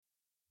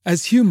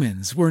As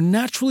humans, we're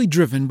naturally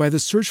driven by the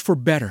search for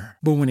better.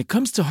 But when it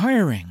comes to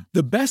hiring,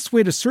 the best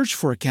way to search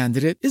for a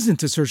candidate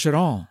isn't to search at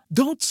all.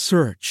 Don't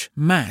search,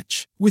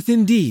 match with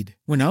Indeed.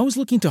 When I was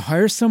looking to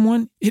hire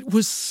someone, it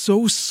was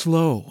so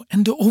slow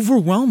and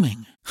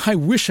overwhelming. I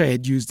wish I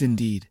had used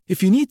Indeed.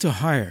 If you need to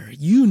hire,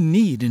 you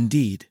need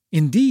Indeed.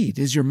 Indeed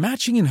is your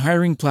matching and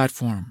hiring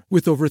platform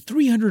with over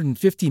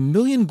 350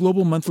 million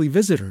global monthly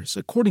visitors,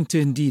 according to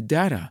Indeed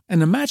data,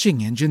 and a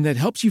matching engine that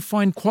helps you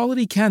find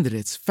quality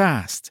candidates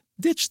fast.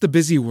 Ditch the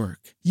busy work.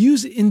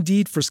 Use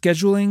Indeed for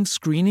scheduling,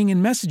 screening,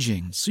 and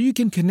messaging so you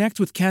can connect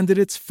with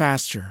candidates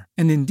faster.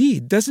 And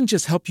Indeed doesn't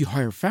just help you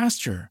hire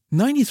faster.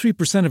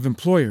 93% of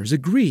employers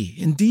agree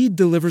Indeed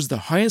delivers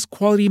the highest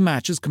quality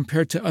matches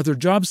compared to other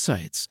job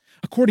sites,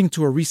 according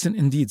to a recent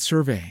Indeed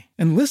survey.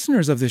 And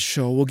listeners of this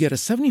show will get a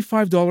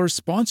 $75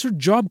 sponsored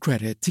job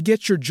credit to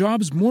get your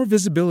jobs more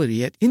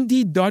visibility at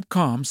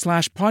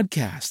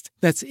Indeed.com/podcast.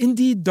 That's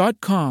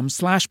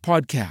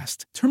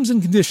Indeed.com/podcast. Terms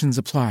and conditions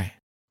apply.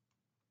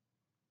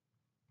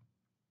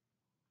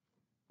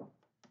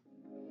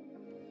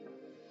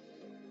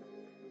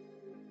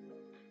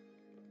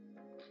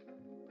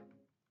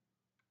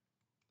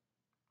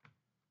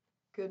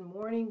 Good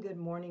morning, good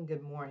morning,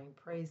 good morning.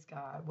 Praise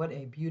God. What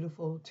a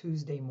beautiful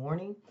Tuesday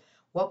morning.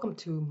 Welcome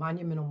to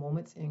Monumental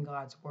Moments in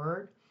God's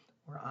Word,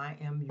 where I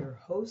am your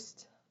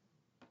host,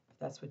 if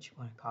that's what you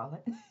want to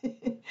call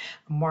it,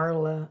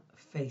 Marla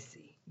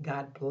Facey.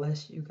 God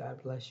bless you,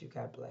 God bless you,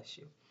 God bless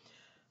you.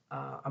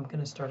 I'm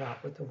going to start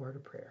out with a word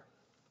of prayer.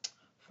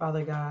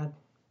 Father God,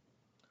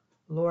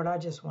 Lord, I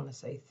just want to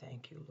say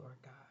thank you, Lord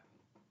God.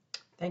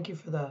 Thank you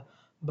for the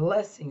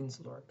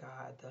blessings, Lord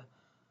God,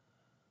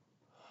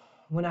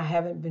 when I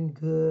haven't been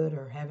good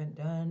or haven't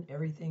done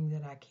everything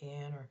that I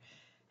can or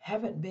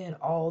haven't been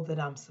all that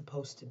I'm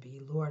supposed to be,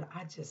 Lord,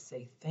 I just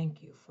say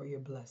thank you for your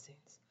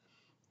blessings.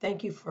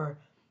 Thank you for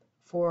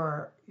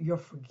your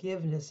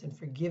forgiveness and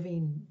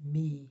forgiving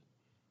me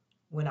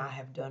when I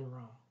have done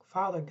wrong.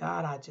 Father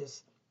God, I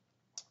just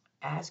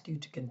ask you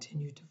to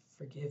continue to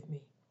forgive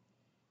me.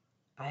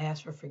 I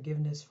ask for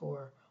forgiveness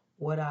for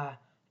what I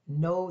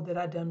know that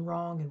I done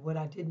wrong and what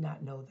I did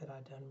not know that I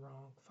done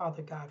wrong.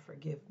 Father God,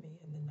 forgive me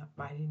in the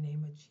mighty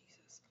name of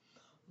Jesus.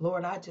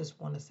 Lord, I just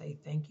want to say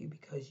thank you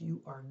because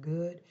you are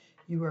good.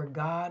 You are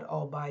God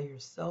all by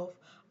yourself.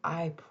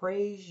 I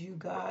praise you,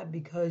 God,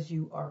 because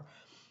you are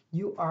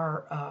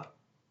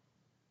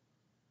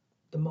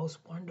the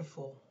most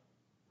wonderful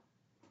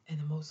and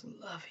the most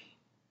loving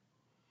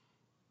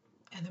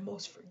and the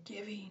most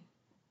forgiving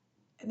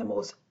and the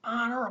most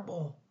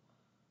honorable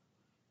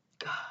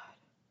God.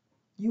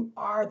 You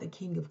are the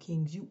King of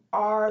Kings. You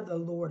are the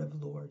Lord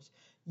of Lords.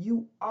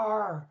 You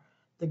are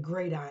the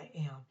great I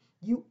am.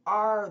 You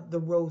are the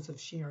rose of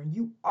Sharon.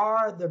 You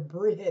are the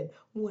bread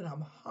when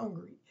I'm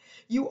hungry.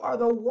 You are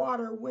the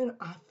water when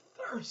I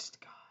thirst,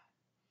 God.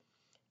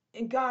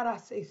 And God, I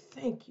say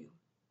thank you.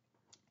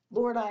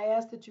 Lord, I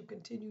ask that you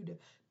continue to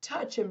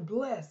touch and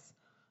bless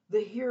the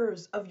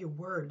hearers of your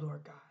word,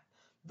 Lord God.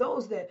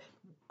 Those that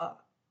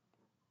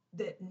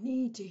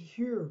need to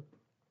hear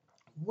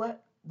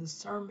what the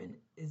sermon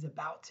is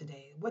about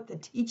today, what the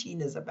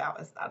teaching is about.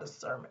 It's not a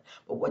sermon,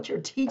 but what your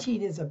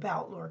teaching is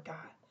about, Lord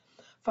God.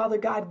 Father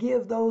God,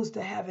 give those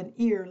to have an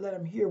ear, let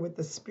them hear what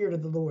the Spirit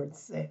of the Lord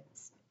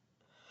says.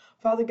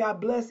 Father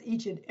God, bless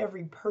each and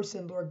every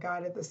person, Lord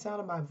God, at the sound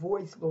of my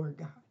voice, Lord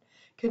God.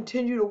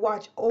 Continue to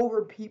watch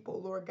over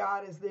people, Lord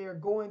God, as they are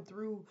going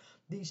through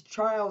these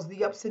trials,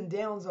 the ups and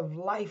downs of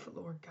life,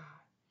 Lord God.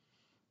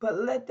 But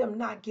let them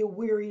not get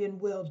weary in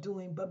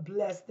well-doing, but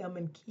bless them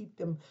and keep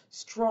them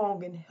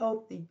strong and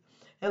healthy.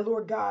 And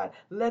Lord God,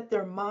 let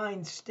their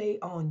minds stay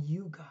on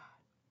you, God.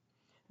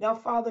 Now,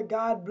 Father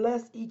God,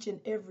 bless each and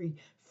every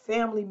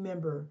family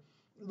member,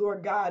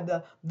 Lord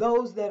God,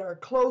 those that are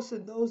close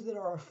and those that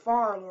are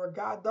far, Lord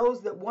God,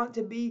 those that want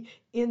to be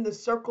in the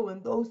circle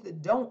and those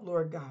that don't,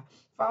 Lord God.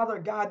 Father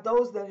God,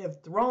 those that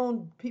have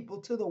thrown people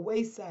to the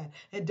wayside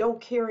and don't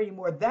care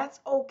anymore,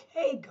 that's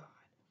okay, God.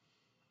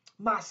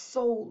 My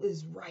soul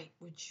is right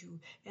with you,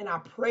 and I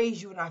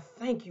praise you and I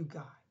thank you,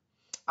 God.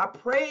 I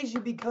praise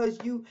you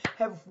because you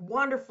have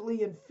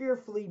wonderfully and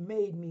fearfully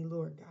made me,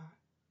 Lord God.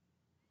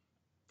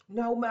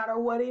 No matter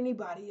what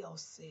anybody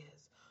else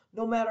says,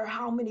 no matter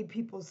how many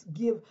people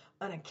give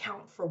an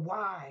account for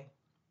why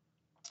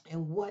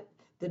and what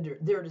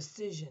their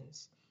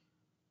decisions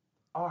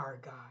are,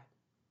 God.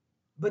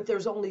 But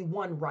there's only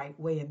one right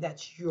way, and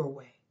that's your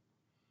way.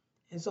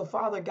 And so,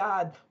 Father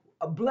God,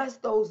 bless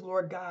those,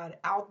 Lord God,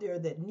 out there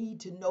that need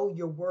to know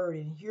your word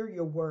and hear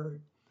your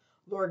word,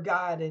 Lord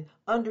God, and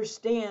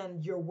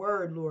understand your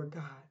word, Lord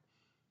God.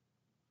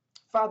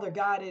 Father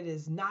God, it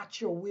is not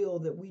your will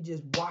that we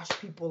just wash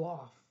people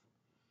off.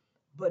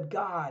 But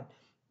God,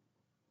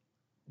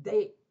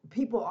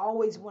 people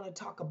always want to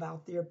talk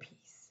about their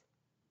peace.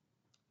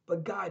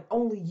 But God,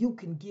 only you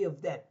can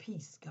give that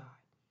peace, God.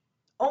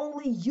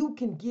 Only you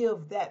can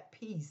give that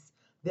peace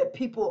that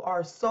people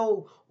are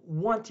so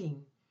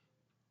wanting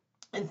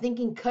and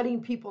thinking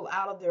cutting people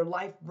out of their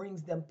life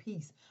brings them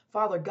peace.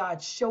 Father God,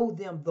 show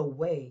them the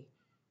way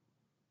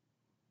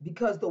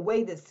because the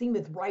way that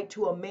seemeth right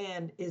to a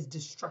man is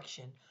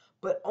destruction.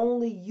 But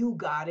only you,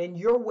 God, and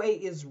your way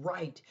is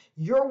right.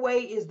 Your way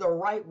is the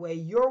right way.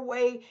 Your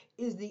way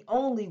is the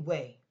only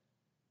way.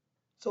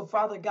 So,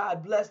 Father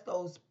God, bless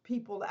those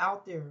people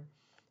out there,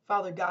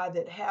 Father God,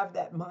 that have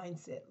that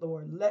mindset,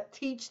 Lord.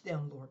 Teach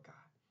them, Lord God.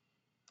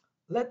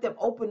 Let them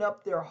open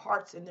up their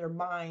hearts and their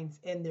minds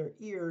and their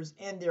ears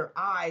and their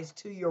eyes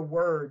to your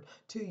word,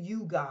 to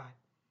you, God.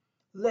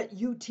 Let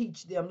you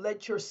teach them.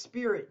 Let your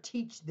spirit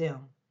teach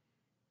them,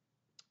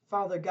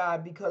 Father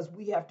God, because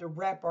we have to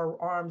wrap our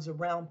arms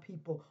around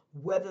people,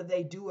 whether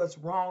they do us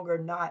wrong or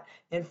not,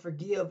 and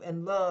forgive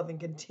and love and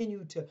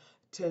continue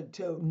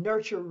to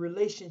nurture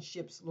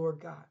relationships, Lord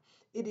God.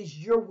 It is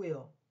your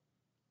will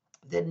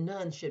that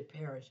none should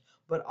perish,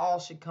 but all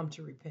should come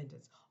to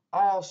repentance.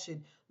 All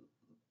should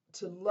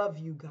to love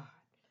you, God,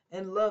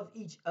 and love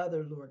each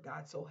other, Lord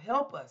God. So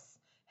help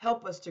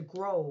us to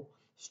grow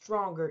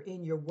stronger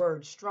in your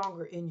word,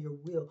 stronger in your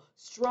will,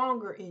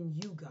 stronger in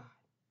you, God.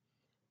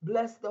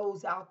 Bless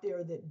those out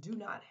there that do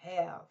not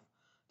have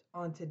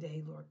on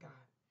today, Lord God.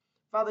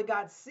 Father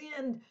God,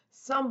 send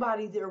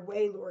somebody their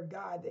way, Lord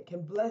God, that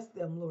can bless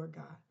them, Lord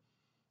God.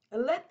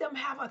 And let them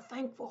have a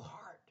thankful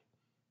heart.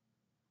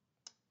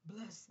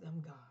 Bless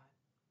them, God.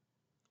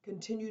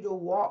 Continue to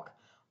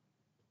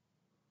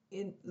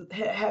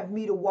have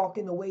me to walk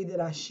in the way that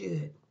I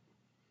should.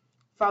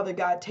 Father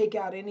God, take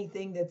out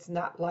anything that's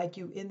not like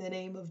you in the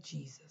name of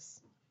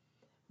Jesus.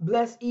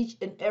 Bless each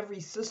and every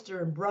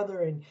sister and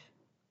brother and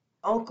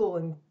uncle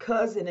and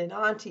cousin and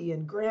auntie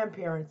and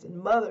grandparents and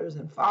mothers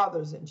and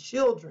fathers and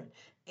children,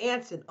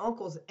 aunts and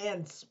uncles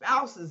and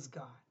spouses,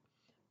 God.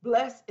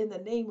 Bless in the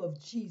name of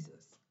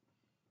Jesus.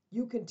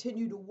 You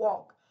continue to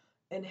walk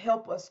and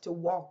help us to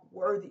walk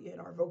worthy in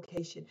our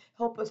vocation.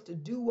 Help us to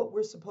do what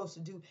we're supposed to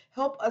do.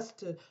 Help us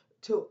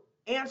to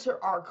answer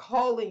our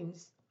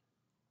callings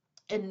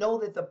and know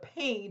that the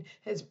pain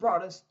has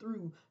brought us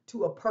through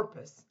to a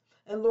purpose.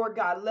 And Lord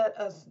God, let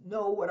us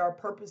know what our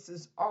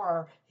purposes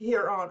are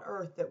here on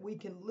earth, that we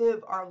can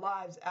live our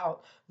lives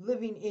out,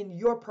 living in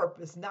your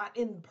purpose, not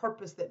in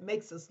purpose that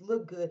makes us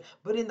look good,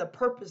 but in the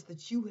purpose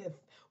that you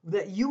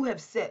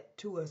have set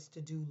to us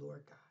to do,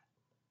 Lord God.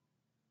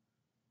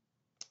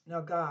 Now,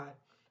 God,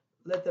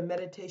 let the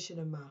meditation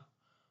of my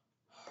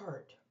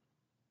heart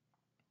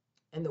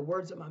and the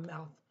words of my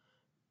mouth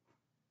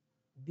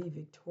be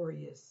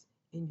victorious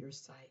in your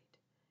sight.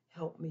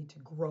 Help me to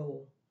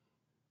grow,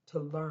 to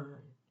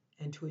learn,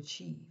 and to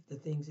achieve the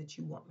things that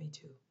you want me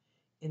to.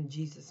 In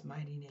Jesus'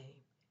 mighty name,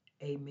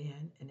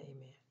 amen and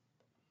amen.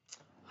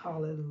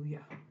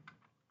 Hallelujah.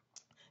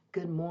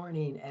 Good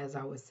morning. As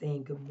I was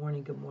saying, good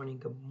morning, good morning,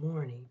 good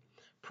morning.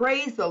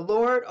 Praise the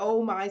Lord,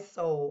 O my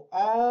soul,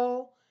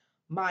 all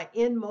my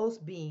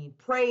inmost being.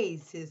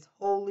 Praise his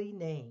holy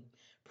name.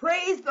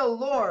 Praise the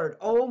Lord,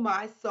 O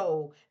my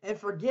soul, and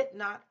forget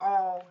not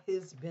all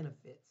his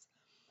benefits,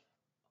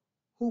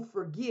 who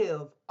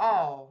forgive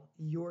all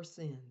your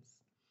sins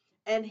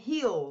and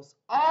heals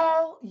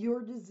all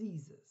your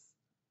diseases,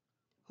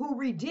 who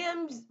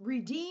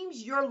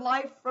redeems your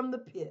life from the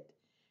pit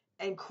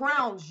and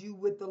crowns you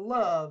with the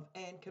love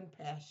and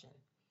compassion,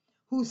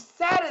 who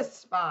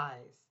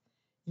satisfies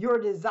your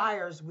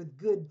desires with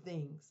good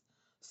things,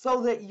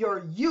 so that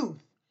your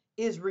youth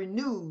is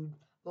renewed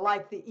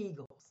like the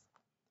eagles.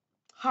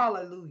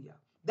 Hallelujah.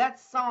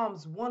 That's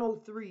Psalms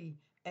 103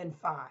 and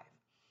 5.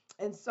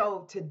 And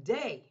so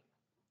today,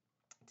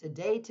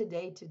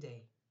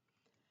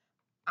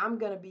 I'm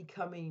going to be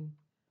coming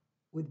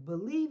with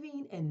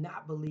believing and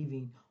not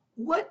believing.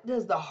 What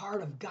does the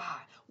heart of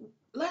God?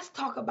 Let's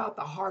talk about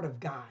the heart of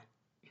God.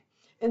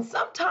 And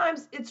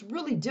sometimes it's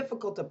really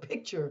difficult to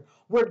picture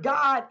where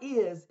God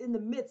is in the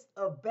midst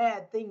of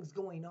bad things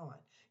going on,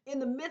 in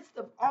the midst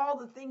of all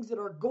the things that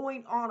are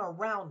going on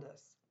around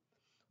us.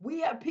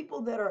 We have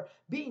people that are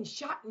being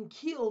shot and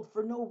killed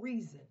for no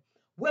reason,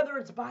 whether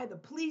it's by the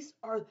police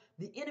or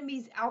the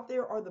enemies out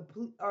there, or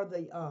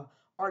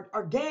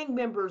or gang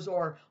members,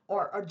 or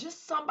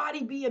just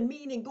somebody being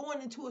mean and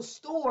going into a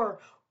store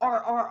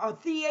or a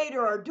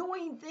theater or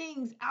doing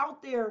things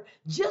out there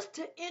just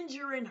to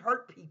injure and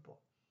hurt people.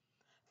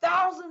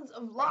 Thousands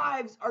of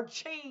lives are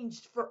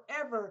changed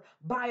forever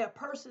by a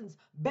person's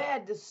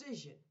bad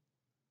decision.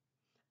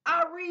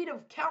 I read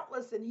of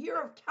countless and hear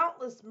of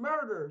countless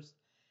murders,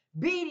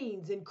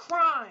 beatings, and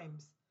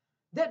crimes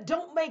that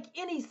don't make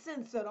any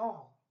sense at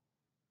all.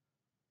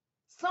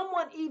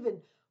 Someone even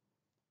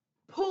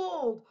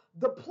pulled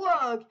the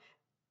plug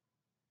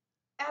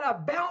at a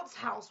bounce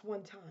house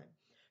one time,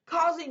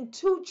 causing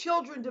 2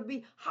 children to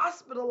be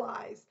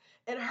hospitalized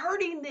and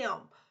hurting them.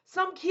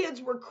 Some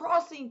kids were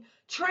crossing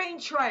train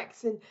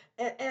tracks and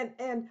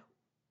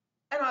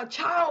a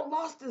child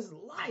lost his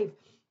life.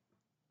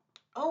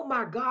 Oh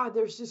my God,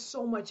 there's just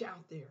so much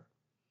out there.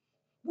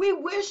 We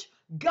wish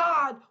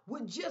God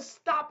would just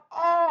stop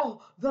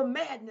all the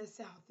madness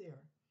out there.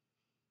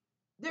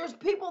 There's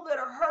people that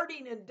are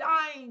hurting and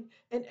dying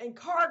and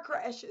car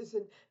crashes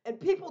and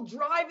people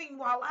driving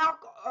while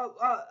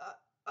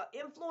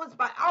influenced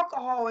by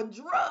alcohol and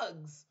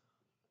drugs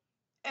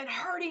and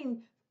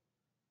hurting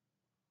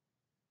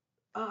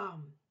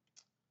um,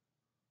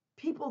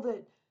 people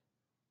that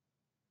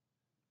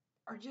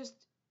are just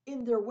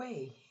in their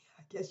way.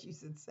 I guess you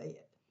should say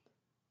it.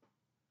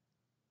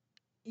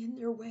 In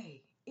their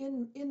way,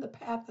 in the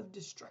path of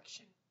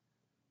destruction.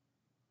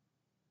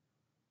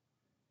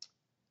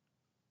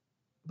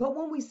 But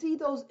when we see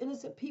those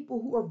innocent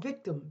people who are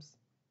victims,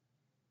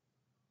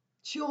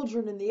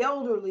 children and the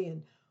elderly,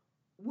 and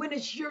when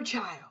it's your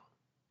child,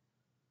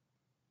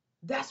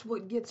 that's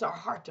what gets our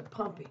heart to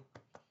pumping.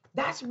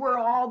 That's where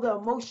all the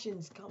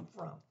emotions come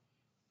from.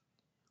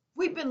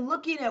 We've been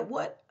looking at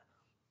what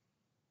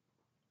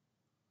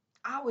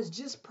I was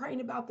just praying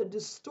about, the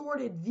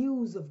distorted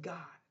views of God.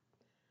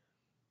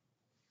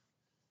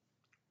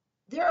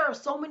 There are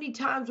so many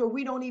times where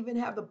we don't even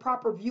have the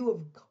proper view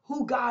of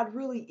who God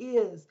really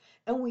is,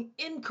 and we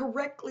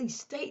incorrectly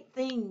state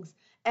things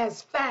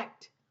as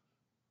fact,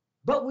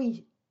 but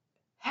we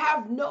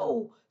have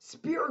no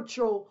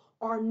spiritual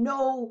or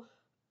no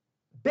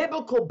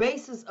biblical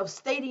basis of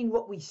stating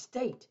what we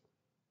state.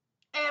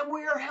 And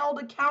we are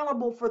held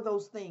accountable for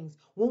those things.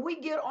 When we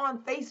get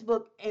on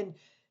Facebook and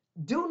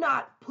do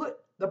not put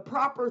the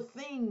proper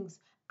things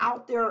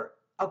out there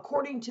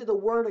according to the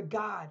word of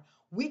God,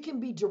 we can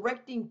be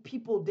directing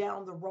people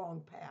down the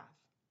wrong path.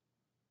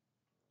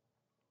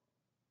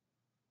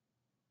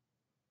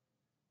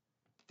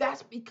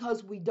 That's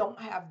because we don't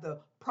have the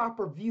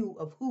proper view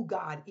of who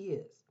God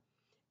is.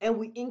 And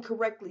we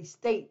incorrectly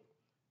state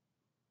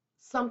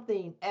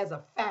something as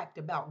a fact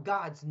about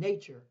God's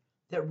nature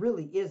that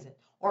really isn't,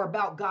 or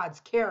about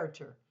God's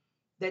character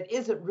that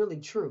isn't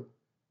really true.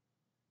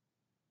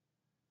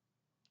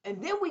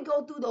 And then we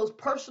go through those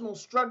personal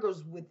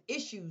struggles with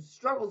issues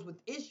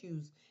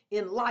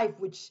in life,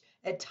 which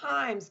at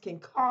times can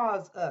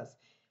cause us,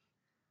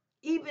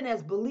 even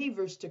as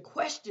believers, to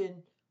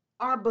question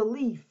our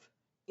belief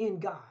in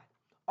God,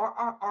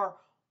 or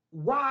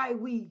why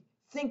we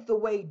think the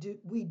way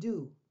we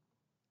do.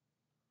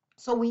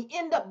 So we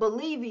end up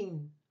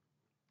believing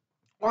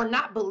or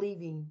not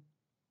believing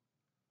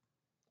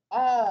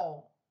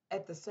all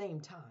at the same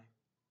time.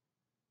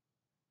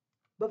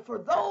 But for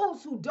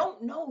those who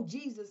don't know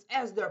Jesus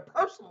as their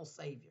personal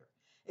Savior,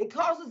 it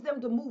causes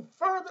them to move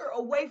further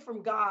away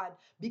from God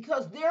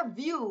because their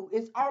view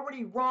is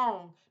already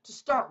wrong to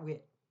start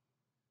with.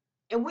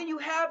 And when you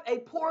have a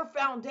poor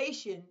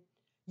foundation,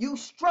 you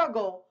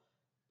struggle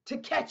to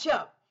catch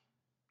up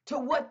to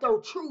what the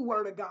true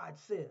Word of God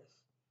says.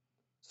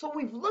 So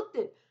we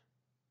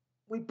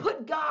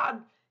put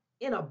God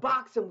in a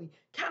box, and we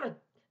kind of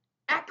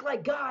act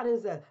like God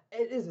is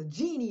a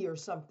genie or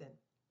something.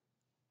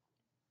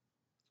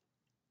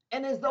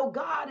 And as though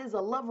God is a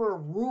lover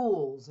of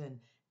rules, and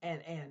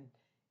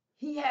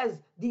he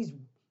has these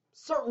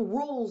certain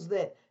rules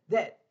that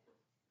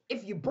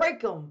if you break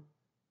them,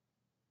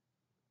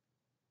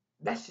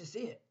 that's just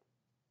it.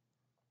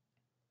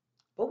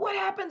 But what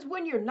happens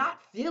when you're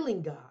not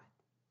feeling God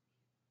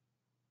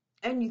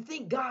and you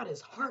think God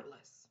is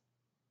heartless,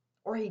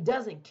 or he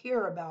doesn't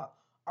care about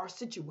our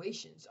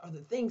situations or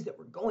the things that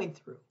we're going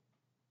through?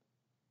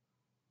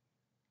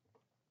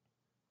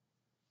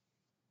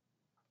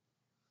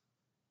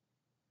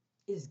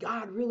 Is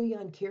God really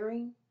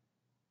uncaring?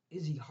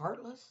 Is he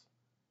heartless?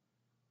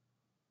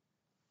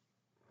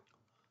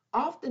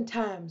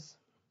 Oftentimes,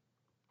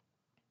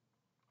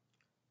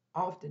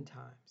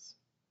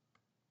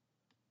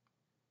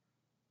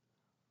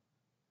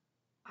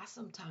 I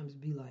sometimes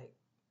be like,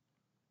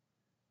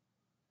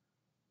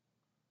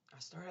 I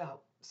start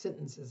out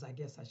sentences, I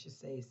guess I should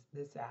say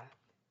this,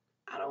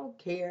 I don't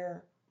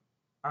care,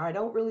 or I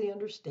don't really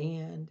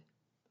understand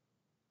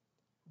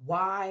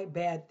why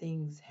bad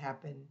things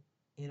happen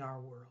in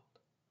our world.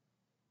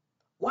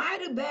 Why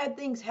do bad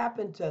things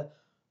happen to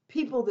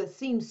people that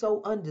seem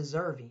so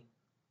undeserving?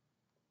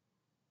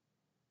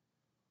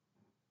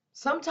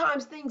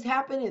 Sometimes things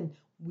happen and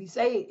we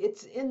say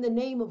it's in the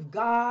name of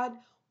God,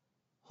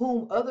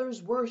 whom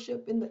others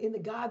worship, in the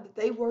God that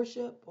they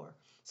worship. Or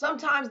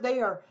sometimes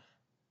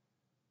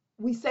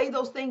we say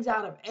those things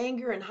out of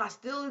anger and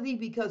hostility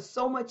because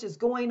so much is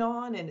going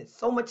on and it's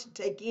so much to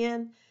take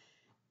in.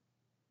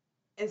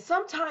 And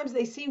sometimes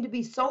they seem to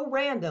be so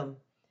random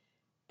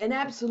and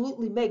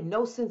absolutely make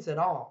no sense at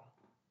all.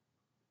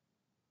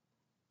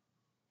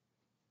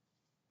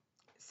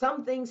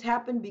 Some things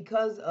happen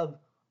because of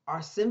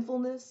our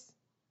sinfulness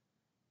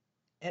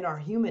and our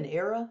human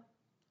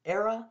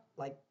error,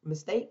 like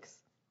mistakes.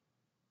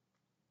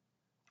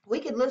 We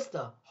could list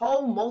a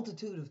whole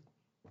multitude of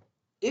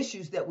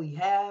issues that we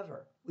have,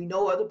 or we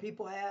know other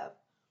people have,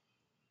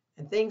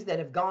 and things that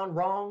have gone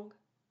wrong.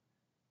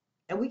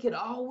 And it could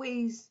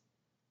always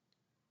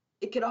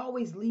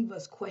leave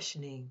us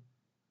questioning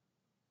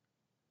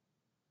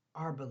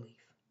our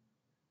belief.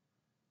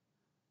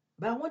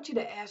 But I want you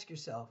to ask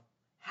yourself,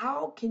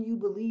 how can you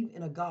believe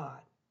in a God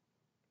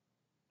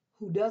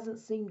who doesn't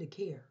seem to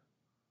care?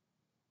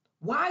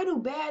 Why do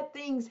bad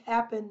things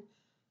happen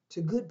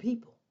to good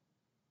people?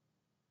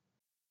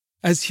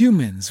 As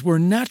humans, we're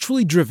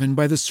naturally driven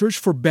by the search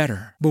for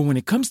better. But when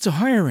it comes to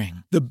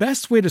hiring, the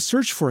best way to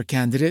search for a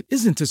candidate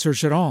isn't to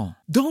search at all.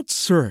 Don't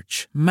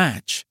search,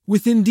 match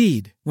with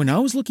Indeed. When I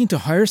was looking to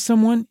hire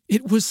someone,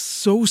 it was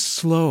so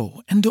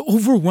slow and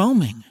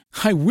overwhelming.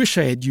 I wish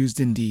I had used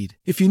Indeed.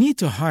 If you need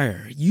to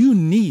hire, you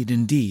need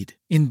Indeed.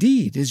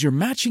 Indeed is your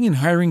matching and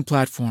hiring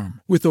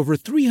platform with over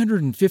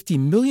 350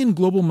 million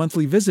global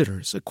monthly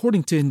visitors,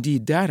 according to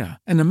Indeed data,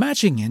 and a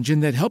matching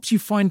engine that helps you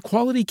find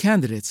quality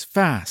candidates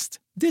fast.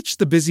 Ditch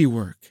the busy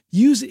work.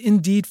 Use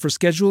Indeed for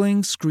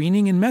scheduling,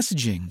 screening, and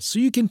messaging so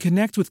you can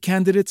connect with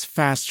candidates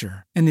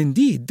faster. And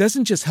Indeed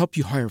doesn't just help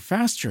you hire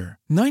faster.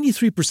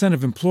 93%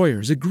 of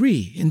employers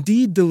agree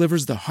Indeed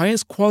delivers the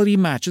highest quality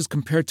matches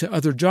compared to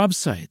other job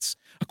sites,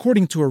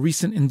 according to a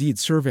recent Indeed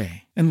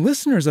survey. And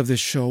listeners of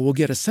this show will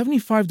get a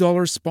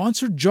 $75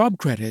 sponsored job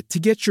credit to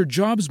get your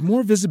jobs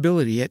more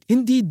visibility at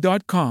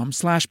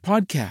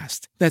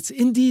Indeed.com/podcast. That's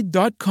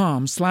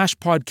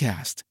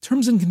Indeed.com/podcast.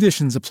 Terms and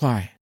conditions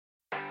apply.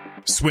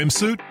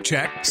 Swimsuit?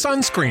 Check.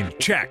 Sunscreen?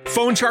 Check.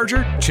 Phone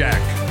charger?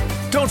 Check.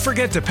 Don't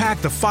forget to pack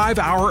the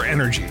 5-Hour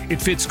Energy.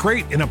 It fits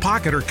great in a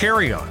pocket or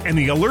carry-on, and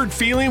the alert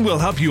feeling will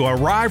help you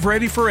arrive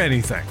ready for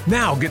anything.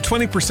 Now get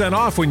 20%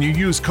 off when you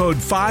use code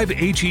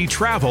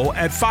 5HETRAVEL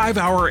at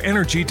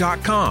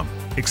 5hourenergy.com.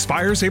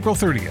 Expires April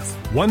 30th.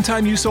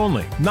 One-time use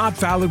only. Not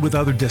valid with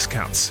other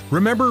discounts.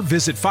 Remember,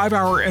 visit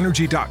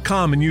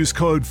 5hourenergy.com and use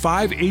code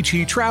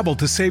 5HETRAVEL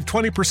to save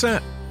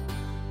 20%.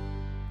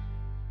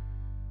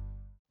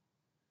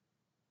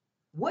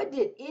 What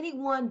did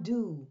anyone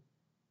do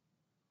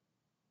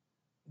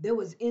that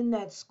was in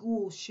that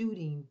school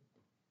shooting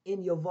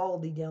in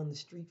Uvalde down the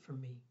street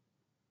from me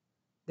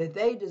that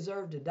they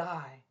deserve to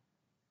die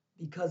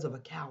because of a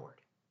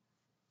coward?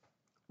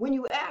 When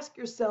you ask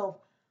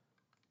yourself,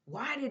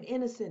 why did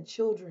innocent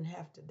children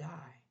have to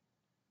die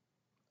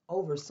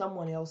over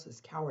someone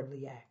else's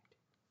cowardly act?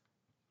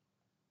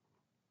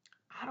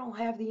 I don't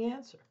have the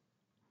answer.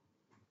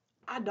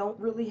 I don't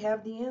really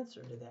have the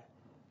answer to that.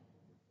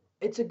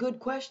 It's a good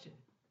question.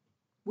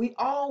 We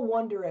all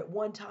wonder at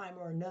one time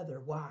or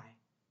another why.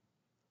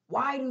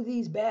 Why do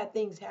these bad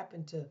things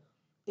happen to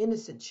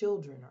innocent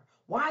children? Or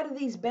why do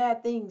these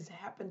bad things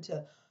happen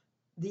to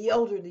the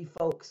elderly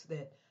folks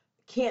that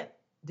can't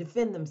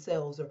defend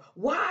themselves? Or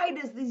why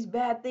does these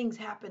bad things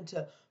happen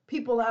to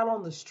people out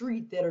on the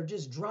street that are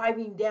just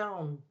driving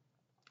down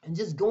and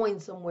just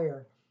going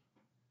somewhere,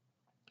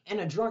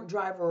 and a drunk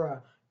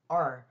driver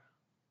or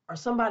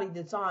somebody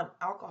that's on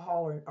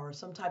alcohol or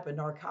some type of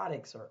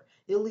narcotics or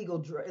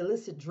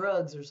illicit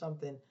drugs or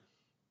something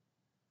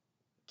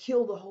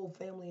kill the whole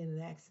family in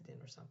an accident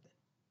or something?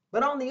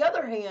 But on the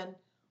other hand,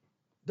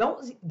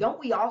 don't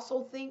we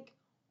also think,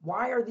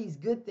 why are these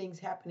good things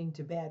happening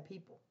to bad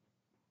people?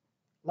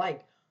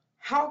 Like,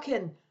 how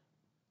can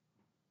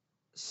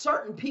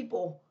certain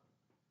people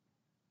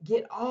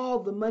get all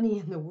the money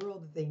in the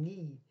world that they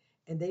need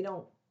and they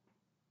don't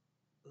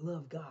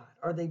love God,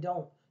 or they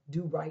don't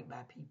do right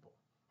by people,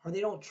 or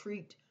they don't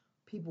treat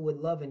people with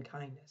love and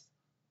kindness?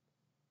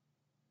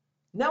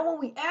 Now, when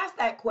we ask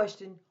that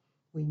question,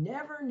 we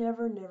never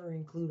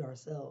include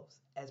ourselves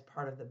as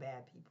part of the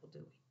bad people, do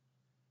we?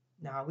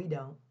 No, we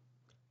don't.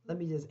 Let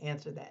me just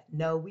answer that.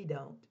 No, we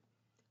don't.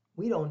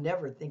 We don't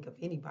never think of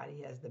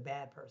anybody as the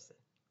bad person.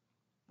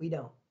 We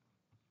don't.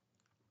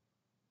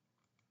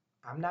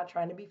 I'm not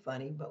trying to be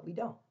funny, but we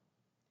don't.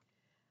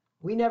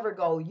 We never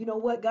go, you know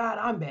what, God,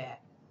 I'm bad.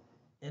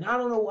 And I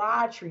don't know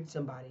why I treat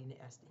somebody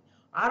nasty.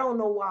 I don't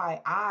know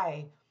why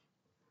I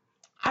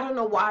don't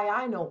know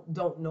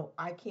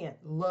I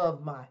can't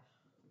love my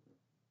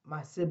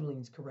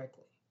siblings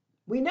correctly.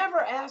 We never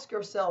ask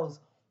ourselves,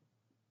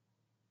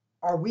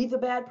 are we the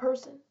bad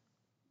person?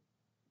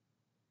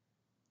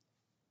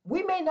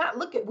 We may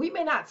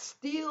not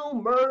steal,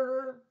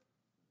 murder,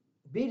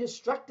 be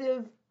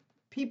destructive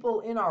people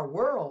in our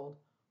world,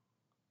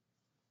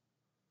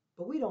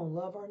 but we don't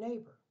love our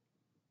neighbor.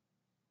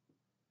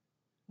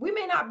 We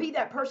may not be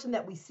that person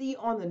that we see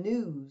on the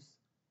news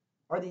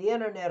or the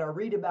internet or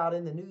read about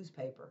in the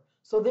newspaper.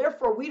 So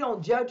therefore, we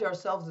don't judge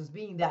ourselves as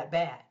being that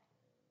bad.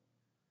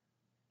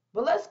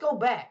 But let's go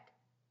back.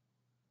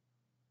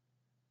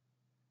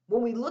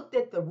 When we looked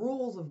at the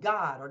rules of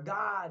God, or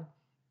God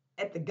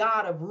at the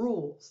God of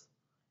rules,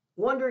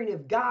 wondering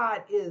if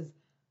God is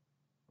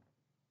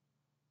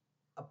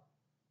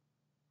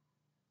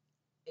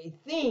a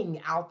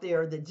thing out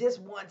there that just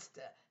wants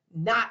to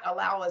not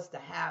allow us to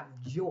have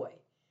joy.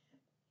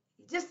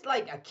 Just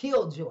like a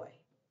killjoy.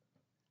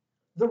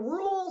 The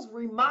rules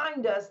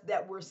remind us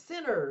that we're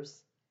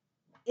sinners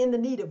in the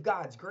need of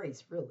God's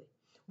grace, really.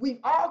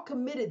 We've all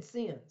committed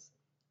sins.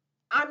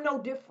 I'm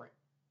no different.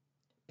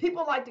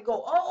 People like to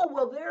go, oh,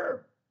 well,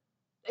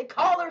 they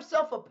call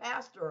themselves a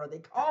pastor, or they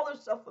call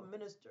themselves a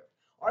minister,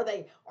 or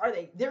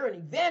they're an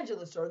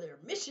evangelist, or they're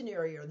a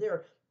missionary, or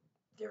they're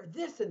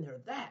this and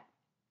they're that.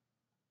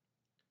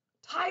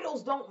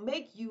 Titles don't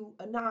make you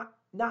not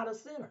a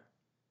sinner.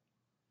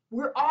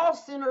 We're all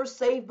sinners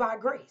saved by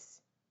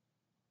grace.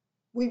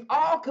 We've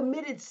all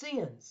committed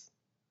sins.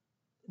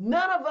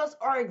 None of us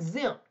are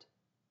exempt.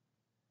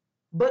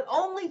 But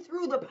only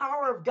through the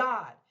power of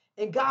God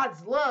and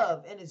God's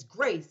love and his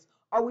grace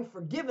are we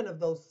forgiven of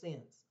those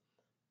sins.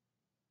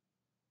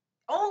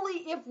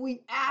 Only if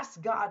we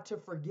ask God to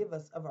forgive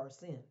us of our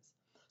sins.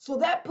 So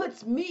that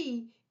puts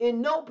me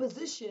in no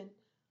position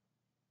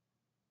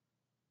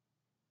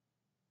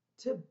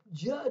to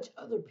judge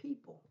other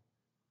people.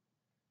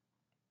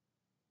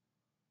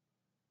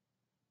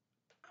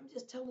 I'm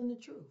just telling the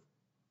truth.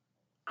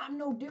 I'm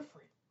no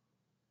different.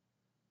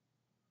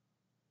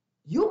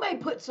 You may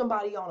put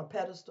somebody on a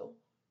pedestal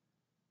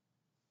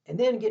and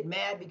then get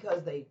mad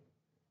because they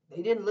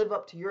didn't live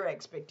up to your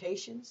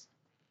expectations.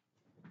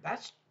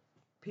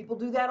 People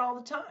do that all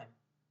the time.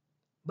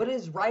 But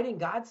is right in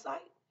God's sight?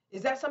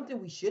 Is that something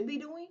we should be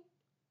doing?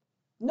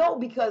 No,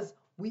 because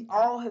we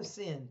all have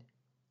sinned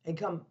and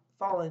come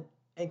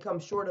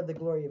short of the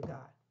glory of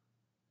God.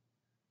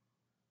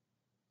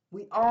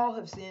 We all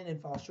have sinned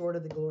and fall short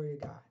of the glory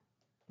of God.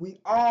 We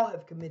all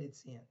have committed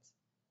sins.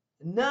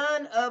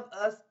 None of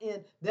us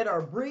that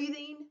are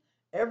breathing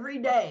every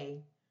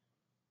day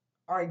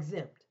are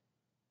exempt.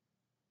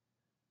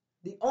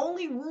 The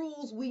only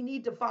rules we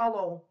need to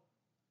follow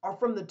are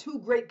from the two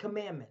great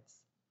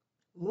commandments.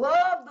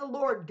 Love the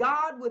Lord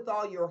God with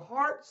all your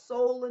heart,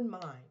 soul, and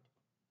mind.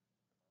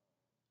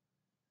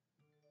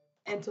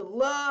 And to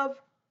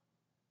love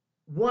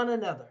one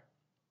another.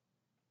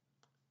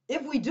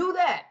 If we do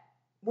that,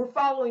 we're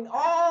following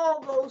all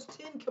those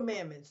 10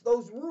 commandments,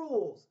 those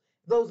rules,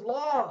 those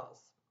laws.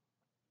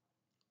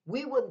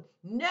 We would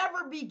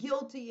never be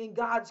guilty in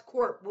God's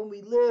court when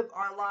we live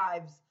our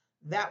lives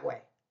that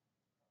way.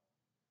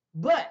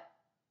 But,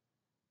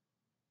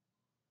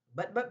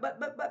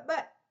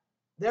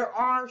 there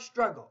are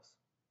struggles.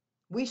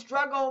 We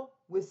struggle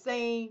with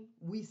saying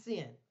we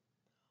sin.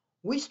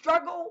 We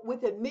struggle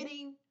with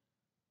admitting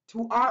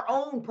to our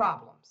own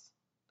problems.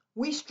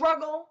 We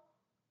struggle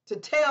to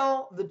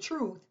tell the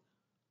truth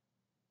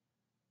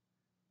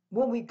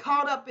when we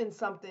caught up in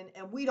something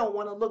and we don't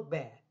want to look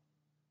bad.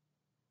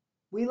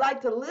 We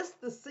like to list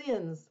the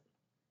sins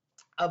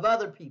of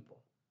other people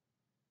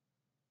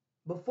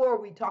before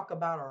we talk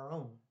about our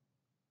own.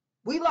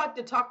 We like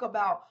to talk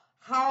about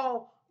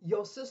how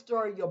your sister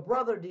or your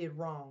brother did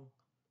wrong,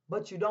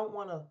 but you don't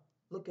want to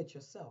look at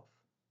yourself.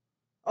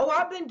 Oh,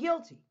 I've been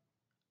guilty.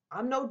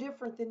 I'm no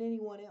different than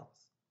anyone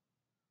else.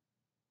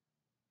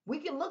 We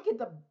can look at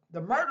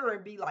the murderer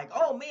and be like,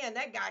 oh man,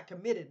 that guy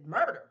committed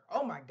murder.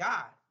 Oh my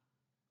God.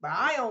 But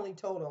I only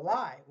told a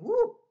lie.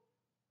 Woo.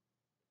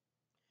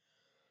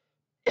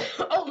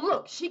 Oh,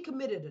 look, she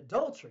committed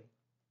adultery.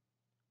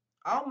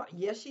 Oh my,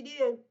 yes, she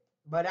did.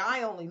 But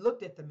I only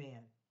looked at the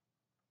man.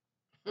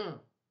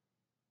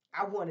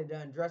 I wanted to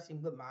undress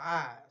him with my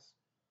eyes.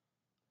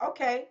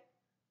 Okay.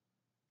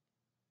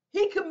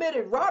 He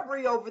committed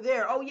robbery over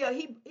there. Oh yeah,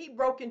 he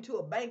broke into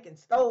a bank and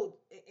stole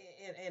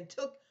and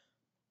took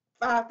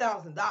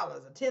 $5,000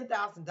 or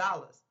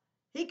 $10,000.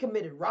 He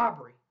committed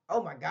robbery.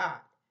 Oh my God.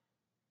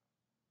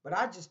 But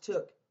I just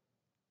took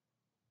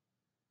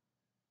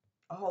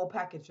a whole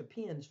package of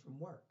pens from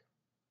work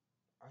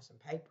or some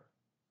paper.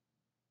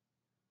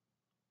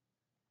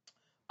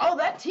 Oh,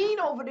 that teen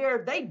over there,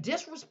 they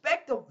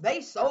disrespectful.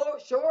 They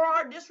sure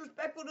are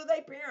disrespectful to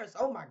their parents.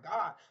 Oh my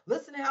God.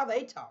 Listen to how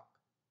they talk.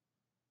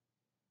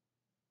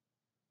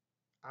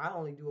 I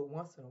only do it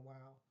once in a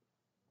while.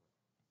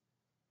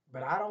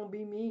 But I don't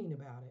be mean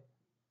about it.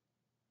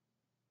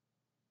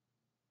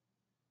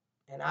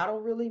 And I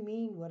don't really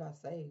mean what I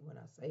say when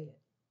I say it.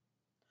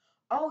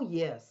 Oh,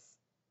 yes.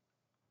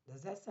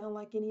 Does that sound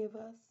like any of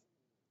us?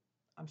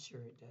 I'm sure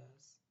it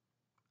does.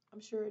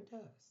 I'm sure it does.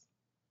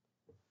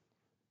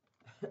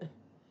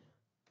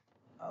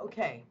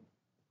 Okay.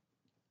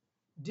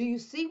 Do you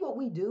see what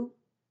we do?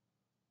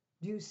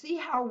 Do you see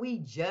how we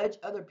judge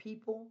other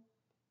people?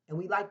 And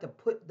we like to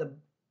put the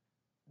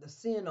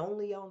sin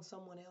only on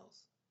someone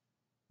else?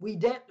 We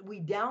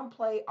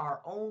downplay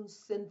our own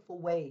sinful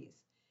ways.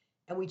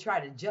 And we try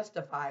to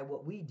justify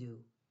what we do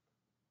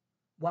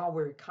while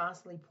we're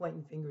constantly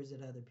pointing fingers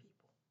at other people.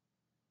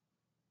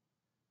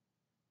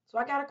 So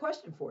I got a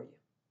question for you.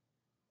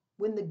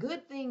 When the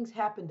good things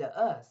happen to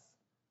us,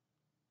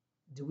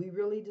 do we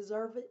really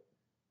deserve it?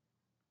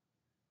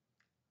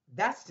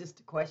 That's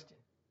just a question.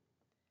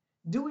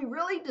 Do we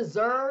really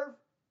deserve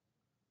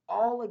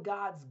all of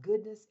God's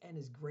goodness and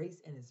his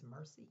grace and his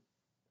mercy?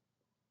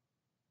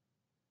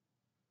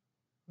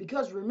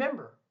 Because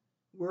remember,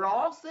 we're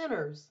all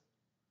sinners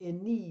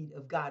in need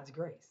of God's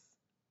grace.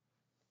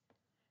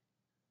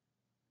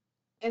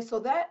 And so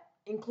that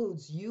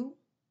includes you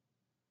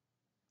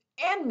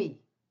and me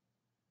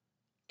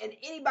and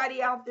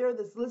anybody out there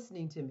that's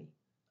listening to me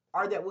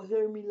or that will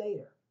hear me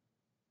later.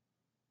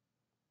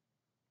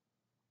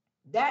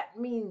 That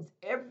means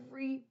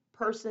every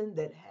person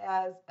that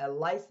has a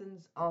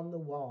license on the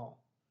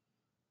wall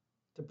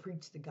to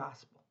preach the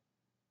gospel,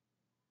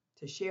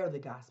 to share the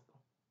gospel,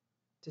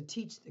 to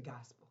teach the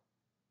gospel.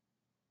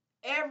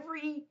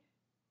 Every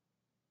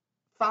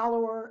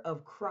follower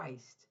of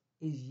Christ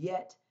is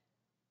yet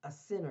a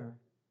sinner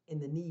in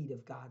the need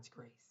of God's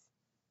grace.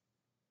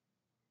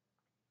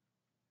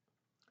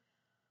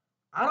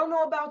 I don't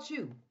know about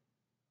you,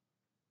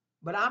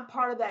 but I'm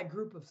part of that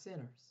group of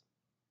sinners.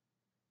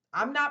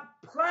 I'm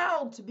not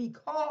proud to be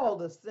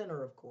called a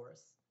sinner, of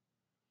course.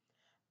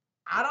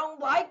 I don't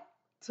like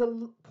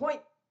to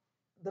point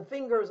the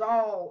fingers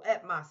all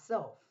at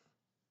myself.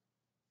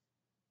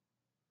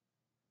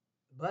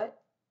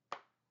 But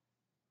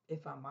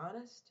if I'm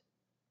honest,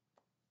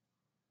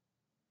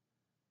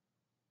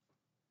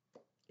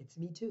 it's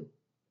me too.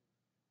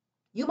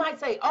 You might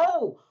say,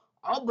 "Oh,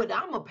 but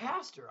I'm a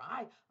pastor.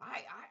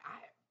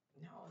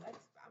 No,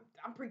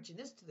 I'm preaching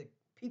this to the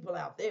people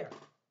out there."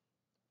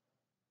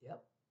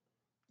 Yep,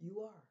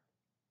 you are.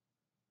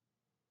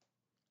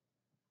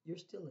 You're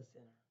still a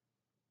sinner.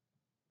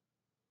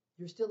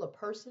 You're still a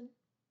person,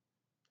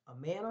 a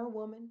man or a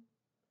woman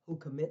who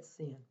commits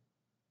sin.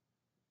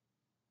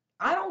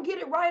 I don't get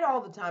it right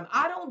all the time.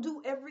 I don't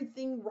do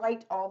everything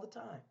right all the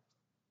time.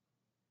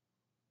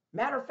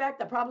 Matter of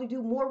fact, I probably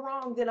do more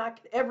wrong than I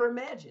could ever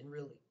imagine,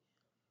 really.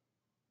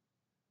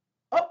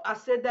 Oh, I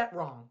said that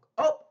wrong.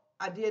 Oh,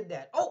 I did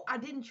that. Oh, I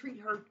didn't treat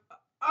her.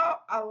 Oh,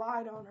 I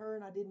lied on her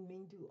and I didn't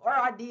mean to. Or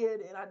I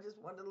did and I just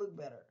wanted to look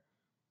better.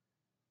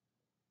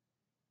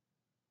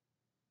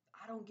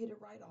 I don't get it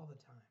right all the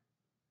time.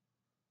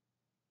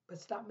 But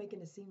stop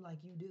making it seem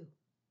like you do.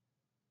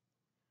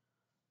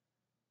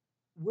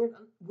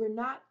 We're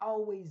not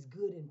always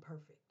good and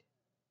perfect.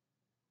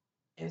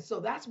 And so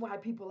that's why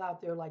people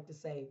out there like to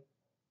say,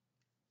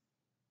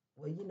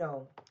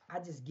 well, I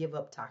just give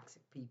up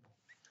toxic people.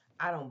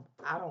 I don't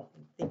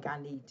think I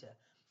need to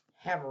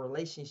have a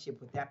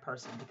relationship with that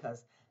person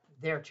because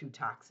they're too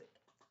toxic.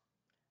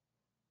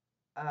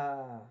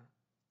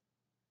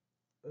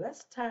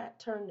 Let's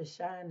turn to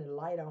shine the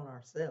light on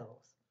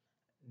ourselves.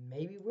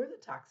 Maybe we're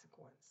the toxic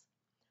ones.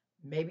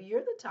 Maybe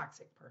you're the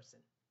toxic person.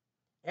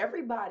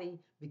 Everybody,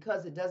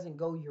 because it doesn't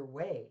go your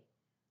way,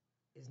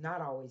 is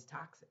not always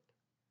toxic.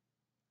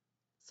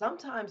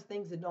 Sometimes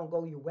things that don't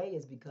go your way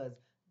is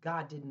because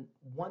God didn't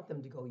want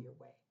them to go your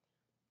way.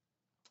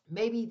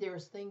 Maybe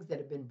there's things that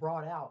have been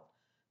brought out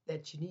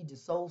that you need to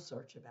soul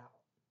search about.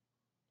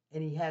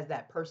 And he has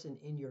that person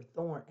in your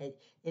thorn,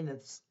 in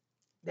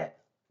that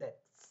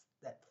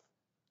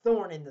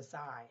thorn in the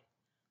side.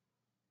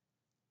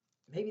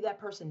 Maybe that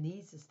person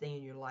needs to stay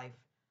in your life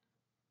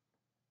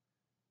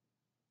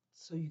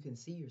so you can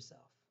see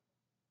yourself.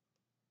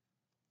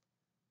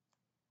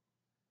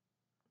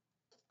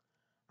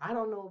 I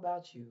don't know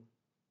about you,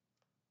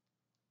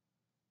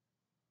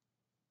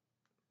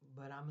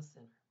 but I'm a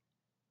sinner.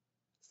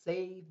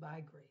 Saved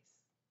by grace.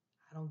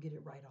 I don't get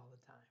it right all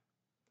the time.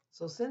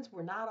 So since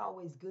we're not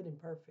always good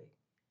and perfect,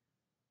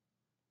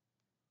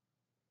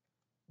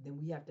 then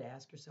we have to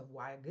ask ourselves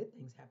why good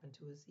things happen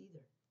to us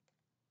either.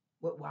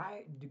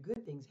 Why do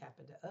good things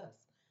happen to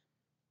us?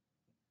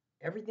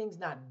 Everything's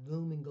not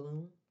gloom and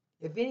gloom.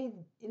 If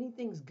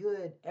anything's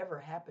good ever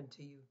happened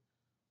to you,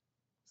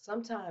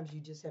 sometimes you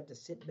just have to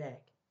sit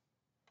back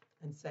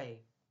and say,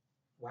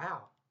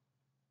 wow,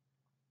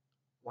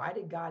 why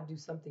did God do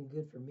something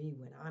good for me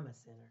when I'm a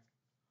sinner?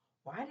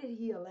 Why did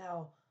he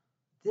allow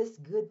this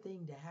good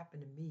thing to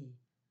happen to me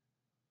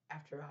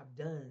after I've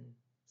done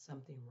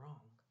something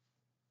wrong?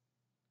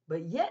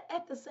 But yet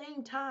at the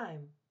same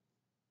time,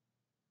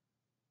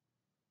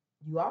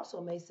 you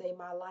also may say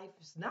my life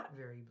is not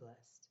very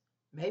blessed.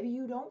 Maybe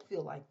you don't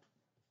feel like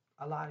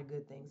a lot of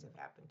good things have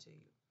happened to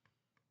you.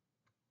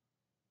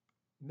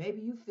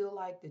 Maybe you feel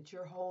like that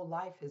your whole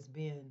life has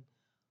been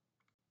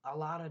a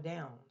lot of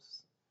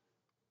downs.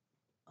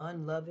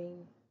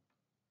 Unloving,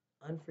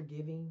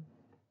 unforgiving,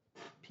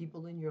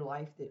 people in your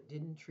life that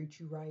didn't treat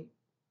you right.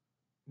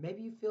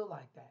 Maybe you feel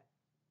like that.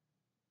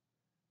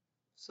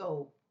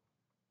 So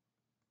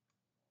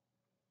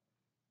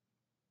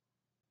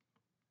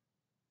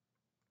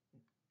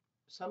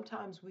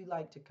sometimes we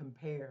like to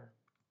compare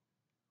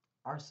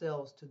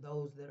ourselves to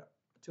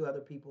to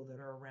other people that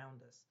are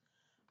around us.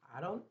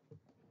 I don't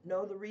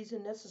know the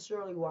reason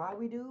necessarily why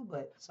we do,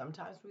 but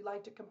sometimes we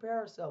like to compare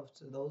ourselves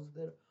to those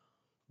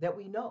that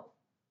we know.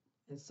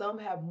 And some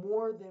have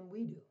more than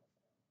we do.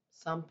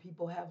 Some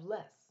people have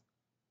less.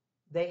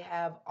 They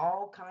have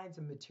all kinds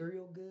of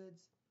material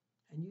goods.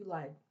 And you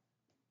like,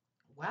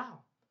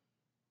 wow,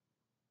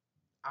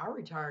 I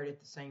retired at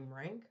the same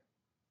rank.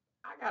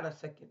 I got a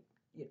second.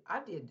 I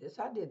did this,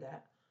 I did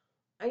that.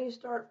 And you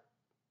start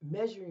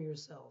measuring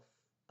yourself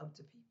up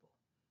to people.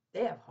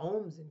 They have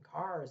homes and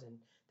cars and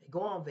they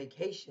go on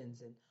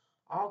vacations and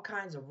all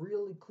kinds of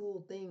really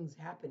cool things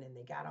happen. And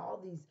they got all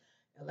these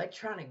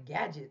electronic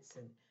gadgets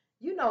and,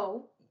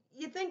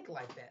 you think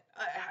like that.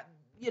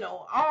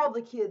 All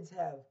the kids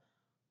have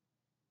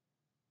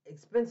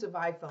expensive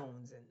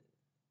iPhones and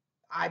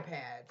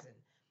iPads, and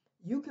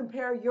you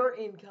compare your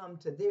income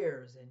to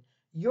theirs and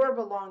your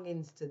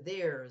belongings to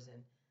theirs,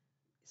 and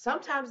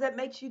sometimes that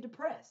makes you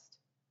depressed.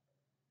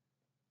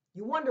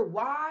 You wonder,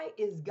 why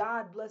is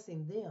God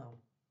blessing them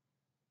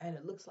and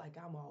it looks like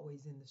I'm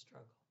always in the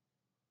struggle?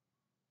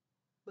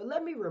 But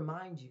let me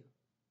remind you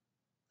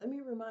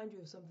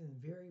of something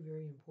very,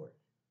 very important.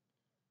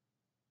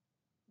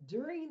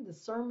 During the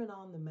Sermon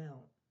on the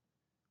Mount,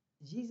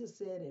 Jesus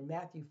said in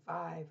Matthew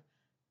 5,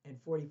 and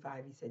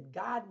 45, he said,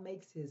 God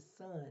makes his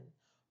sun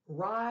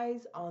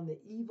rise on the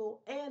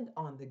evil and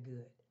on the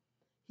good.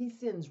 He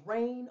sends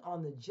rain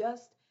on the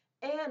just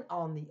and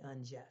on the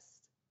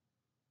unjust.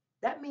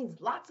 That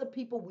means lots of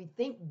people we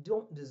think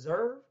don't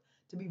deserve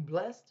to be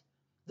blessed,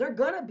 they're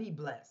going to be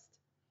blessed.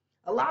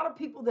 A lot of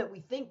people that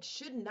we think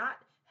should not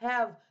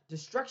have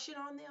destruction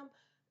on them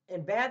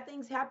and bad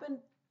things happen,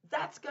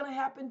 that's going to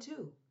happen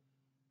too.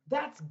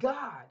 That's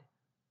God.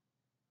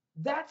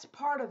 That's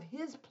part of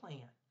his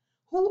plan.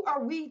 Who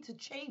are we to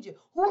change it?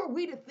 Who are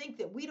we to think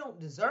that we don't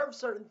deserve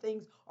certain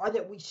things or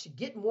that we should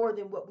get more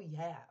than what we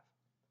have?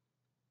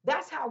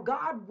 That's how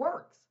God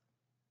works.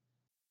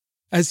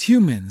 As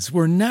humans,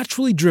 we're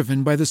naturally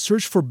driven by the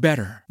search for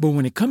better. But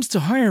when it comes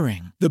to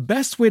hiring, the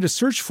best way to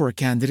search for a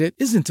candidate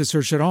isn't to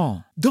search at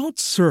all. Don't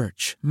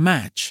search,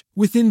 match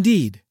with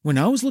Indeed. When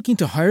I was looking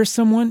to hire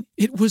someone,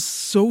 it was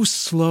so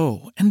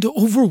slow and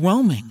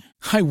overwhelming.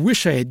 I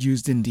wish I had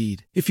used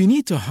Indeed. If you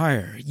need to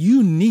hire,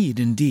 you need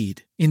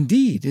Indeed.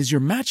 Indeed is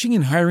your matching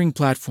and hiring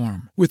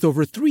platform with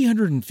over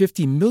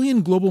 350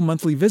 million global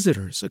monthly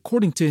visitors,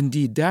 according to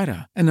Indeed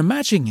data, and a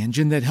matching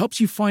engine that helps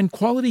you find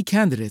quality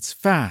candidates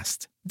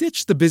fast.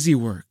 Ditch the busy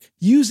work.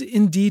 Use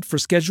Indeed for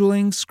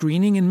scheduling,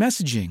 screening, and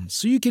messaging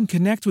so you can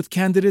connect with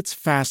candidates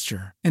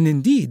faster. And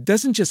Indeed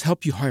doesn't just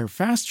help you hire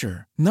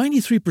faster.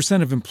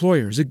 93% of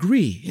employers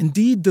agree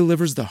Indeed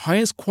delivers the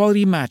highest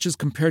quality matches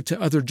compared to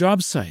other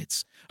job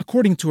sites,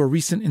 according to a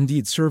recent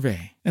Indeed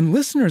survey. And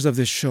listeners of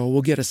this show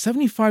will get a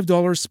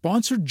 $75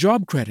 sponsored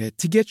job credit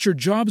to get your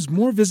jobs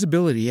more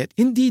visibility at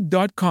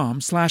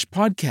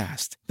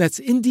Indeed.com/podcast. That's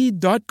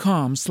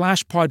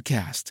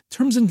Indeed.com/podcast.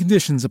 Terms and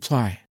conditions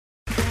apply.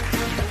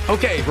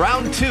 Okay,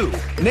 round two.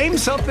 Name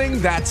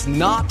something that's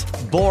not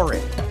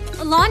boring.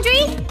 A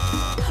laundry?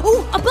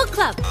 Ooh, a book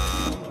club.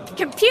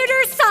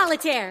 Computer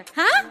solitaire,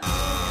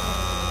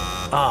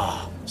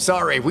 huh?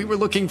 Sorry, we were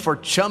looking for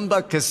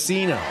Chumba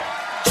Casino.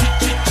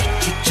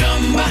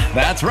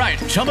 That's right.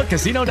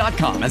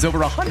 ChumbaCasino.com has over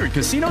 100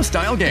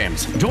 casino-style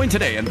games. Join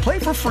today and play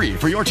for free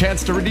for your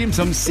chance to redeem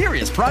some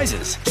serious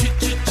prizes.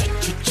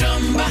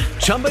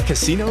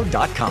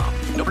 ChumbaCasino.com.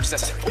 No purchase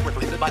necessary. Void where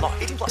prohibited by law.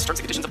 18+ terms and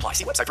conditions apply.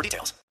 See website for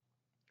details.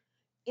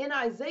 In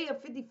Isaiah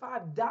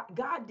 55,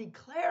 God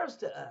declares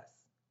to us,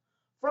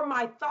 for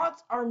my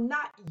thoughts are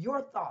not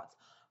your thoughts.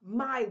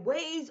 My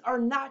ways are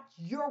not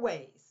your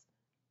ways.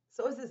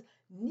 So it says,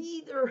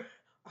 neither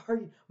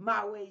are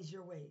my ways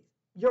your ways.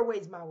 Your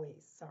ways, my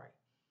ways. Sorry.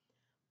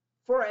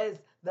 For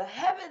as the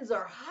heavens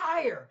are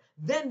higher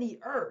than the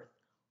earth,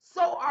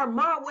 so are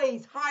my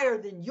ways higher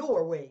than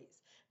your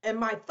ways, and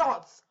my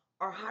thoughts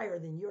are higher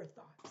than your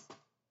thoughts.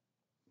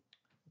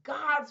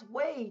 God's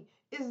way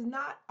is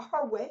not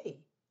our way.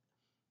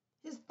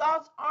 His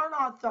thoughts aren't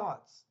our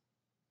thoughts.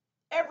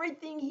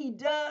 Everything he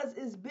does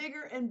is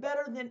bigger and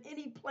better than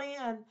any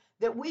plan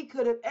that we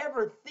could have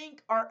ever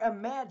think or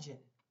imagine.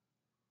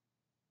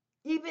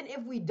 Even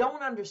if we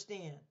don't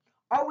understand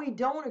or we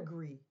don't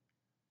agree.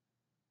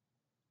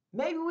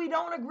 Maybe we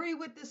don't agree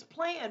with this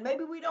plan.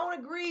 Maybe we don't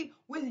agree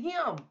with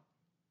him.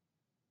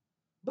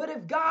 But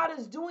if God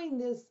is doing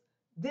this,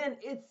 then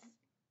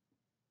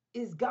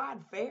is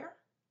God fair?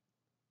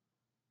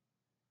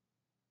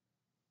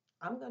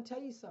 I'm going to tell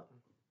you something.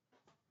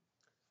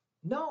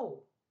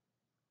 No,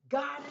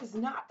 God is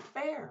not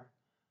fair.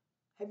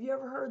 Have you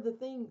ever heard the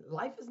thing,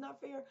 life is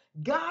not fair?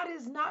 God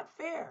is not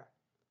fair.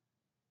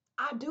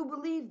 I do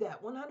believe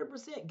that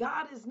 100%.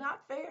 God is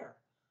not fair.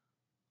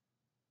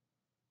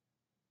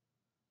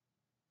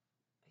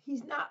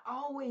 He's not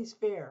always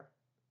fair.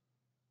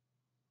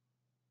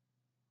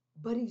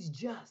 But he's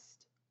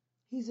just.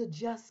 He's a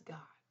just God.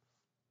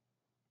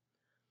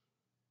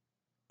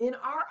 In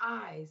our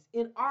eyes,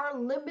 in our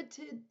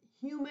limited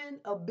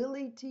human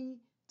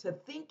ability to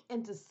think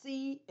and to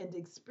see and to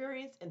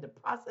experience and to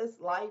process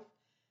life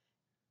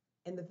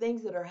and the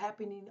things that are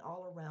happening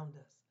all around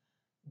us,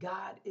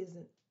 God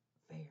isn't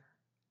fair.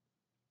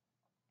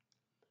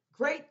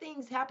 Great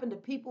things happen to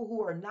people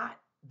who are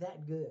not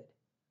that good.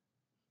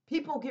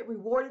 People get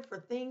rewarded for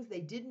things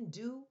they didn't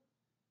do,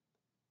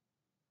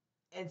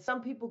 and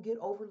some people get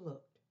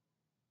overlooked.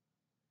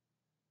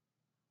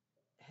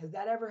 Has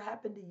that ever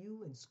happened to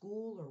you in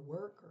school or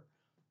work or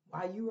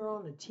while you were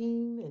on a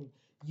team and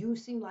you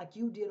seemed like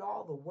you did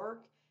all the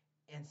work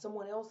and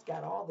someone else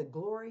got all the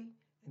glory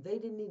and they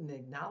didn't even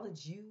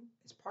acknowledge you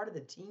as part of the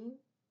team?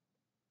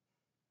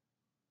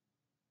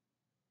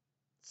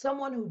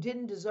 Someone who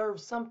didn't deserve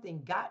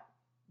something got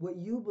what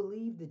you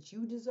believed that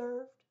you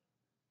deserved?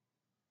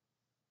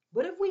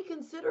 But if we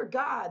consider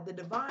God the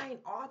divine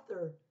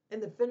author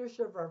and the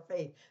finisher of our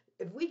faith,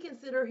 if we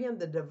consider him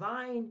the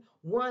divine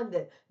one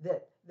that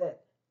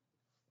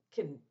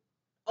can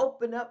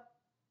open up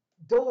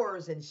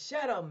doors and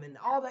shut them and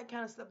all that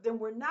kind of stuff, then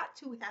we're not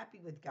too happy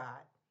with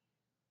God.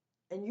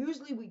 And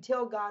usually we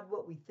tell God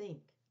what we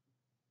think.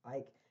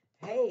 Like,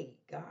 hey,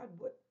 God,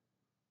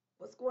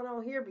 what's going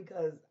on here?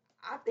 Because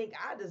I think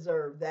I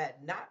deserve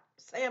that, not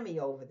Sammy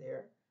over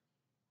there.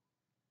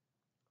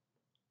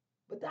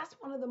 But that's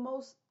one of the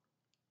most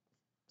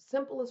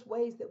simplest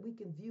ways that we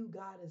can view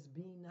God as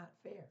being not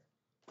fair.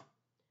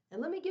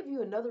 And let me give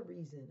you another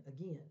reason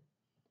again.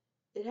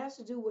 It has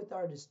to do with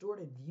our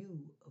distorted view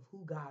of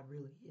who God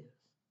really is.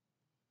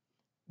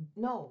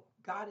 No,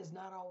 God is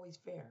not always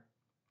fair,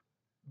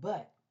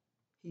 but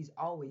he's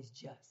always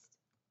just.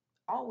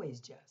 Always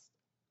just.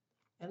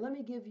 And let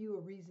me give you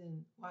a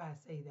reason why I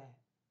say that.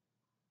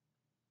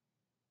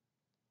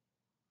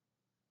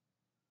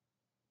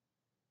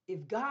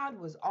 If God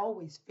was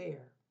always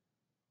fair,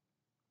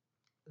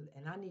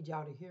 and I need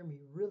y'all to hear me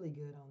really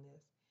good on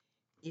this.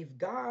 If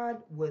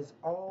God was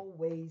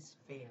always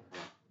fair,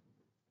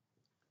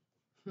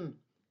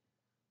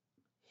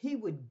 he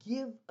would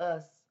give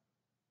us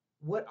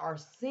what our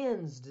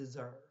sins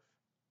deserve.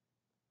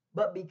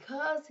 But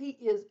because he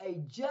is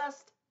a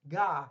just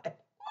God,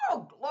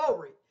 oh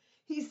glory,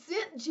 he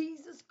sent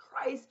Jesus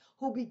Christ,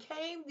 who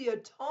became the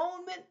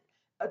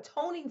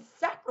atoning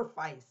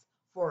sacrifice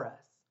for us.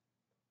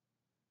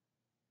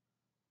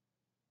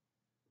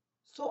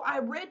 So I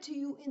read to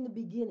you in the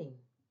beginning,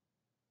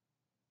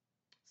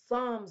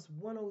 Psalms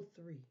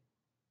 103.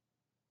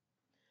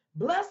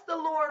 Bless the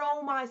Lord,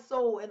 O my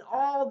soul, and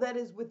all that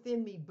is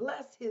within me.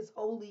 Bless his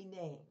holy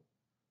name.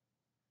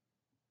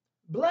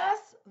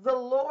 Bless the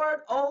Lord,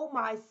 O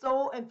my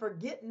soul, and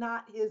forget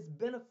not his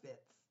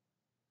benefits,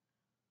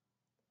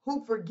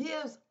 who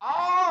forgives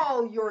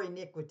all your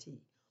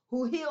iniquity,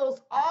 who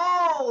heals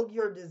all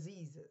your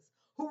diseases,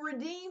 who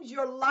redeems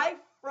your life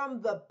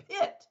from the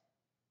pit,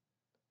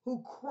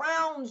 who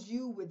crowns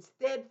you with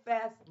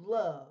steadfast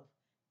love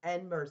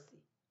and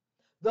mercy.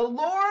 The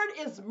Lord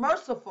is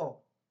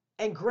merciful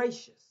and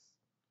gracious,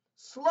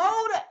 slow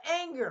to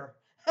anger,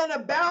 and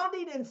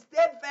abounding in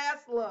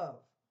steadfast love.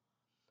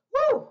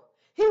 Woo!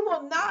 He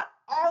will not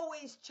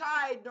always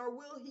chide, nor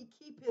will he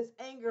keep his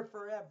anger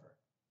forever.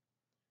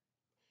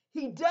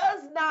 He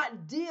does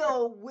not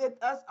deal with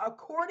us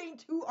according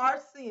to our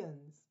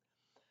sins,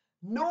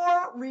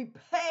 nor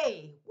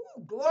repay,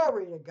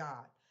 glory to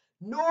God,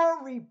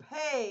 nor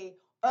repay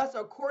us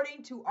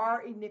according to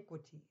our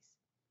iniquities.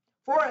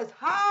 For as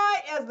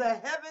high as the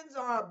heavens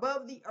are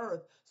above the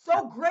earth,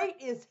 so great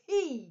is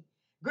his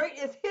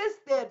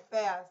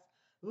steadfast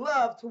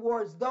love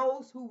towards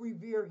those who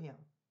revere him.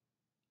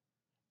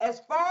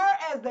 As far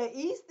as the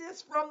east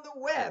is from the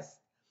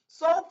west,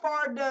 so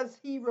far does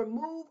he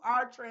remove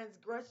our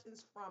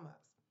transgressions from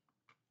us.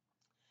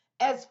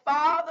 As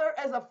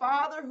a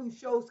father who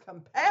shows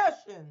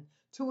compassion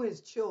to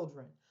his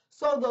children,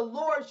 so the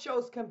Lord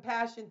shows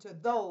compassion to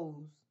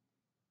those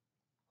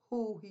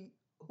whom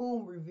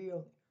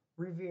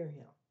revere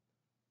him.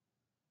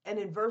 And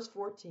in verse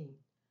 14,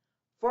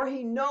 for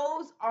he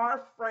knows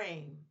our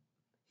frame.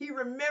 He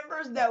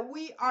remembers that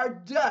we are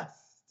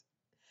dust.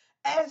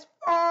 As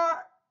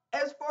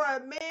for a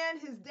man,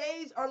 his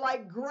days are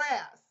like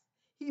grass.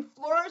 He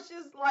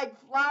flourishes like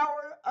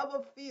flower of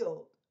a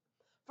field.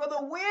 For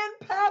the wind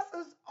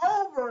passes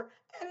over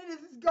and it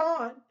is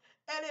gone,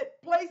 and its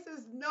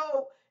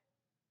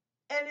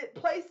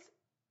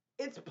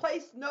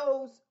place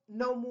knows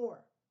no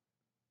more.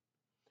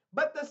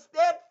 But the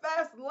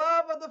steadfast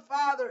love of the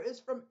Father is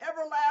from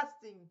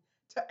everlasting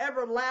to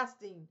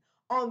everlasting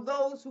on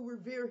those who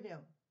revere him,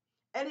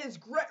 and his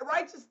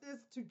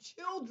righteousness to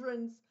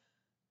children's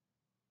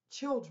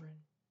children,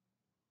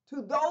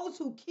 to those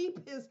who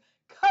keep his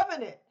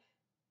covenant,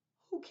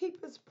 who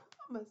keep his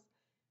promise,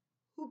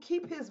 who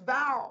keep his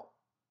vow,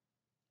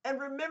 and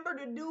remember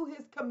to do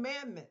his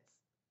commandments.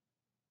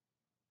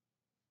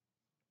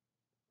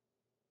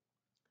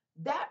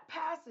 That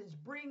passage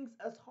brings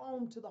us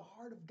home to the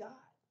heart of God.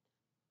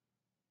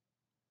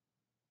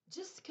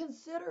 Just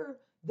consider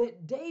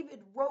that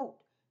David wrote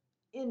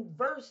in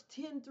verse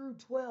 10 through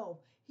 12,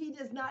 he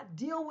does not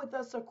deal with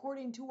us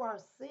according to our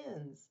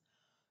sins,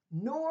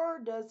 nor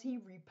does he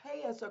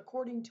repay us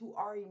according to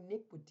our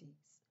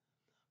iniquities.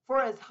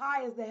 For as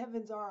high as the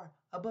heavens are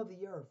above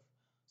the earth,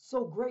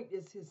 so great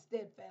is his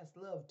steadfast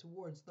love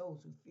towards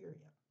those who fear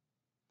him.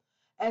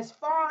 As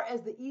far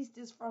as the east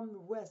is from the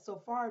west,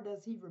 so far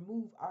does he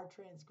remove our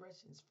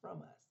transgressions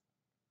from us.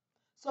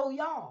 So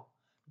y'all,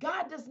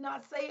 God does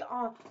not say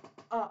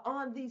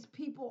on these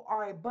people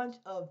are a bunch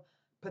of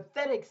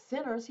pathetic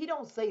sinners. He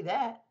don't say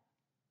that,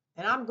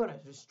 and I'm going to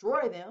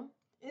destroy them.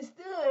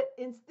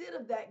 Instead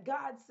of that,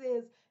 God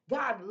says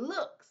God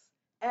looks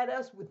at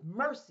us with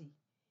mercy,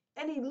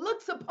 and he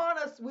looks upon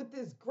us with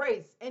his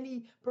grace, and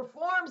he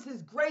performs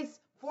his grace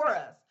for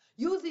us,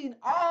 using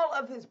all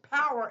of his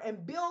power,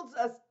 and builds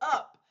us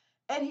up.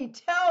 And he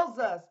tells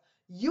us,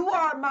 you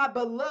are my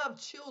beloved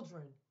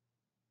children.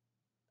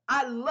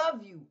 I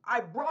love you.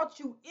 I brought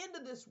you into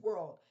this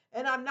world,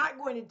 and I'm not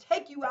going to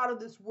take you out of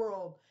this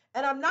world,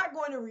 and I'm not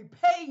going to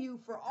repay you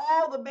for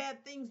all the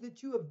bad things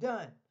that you have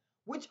done,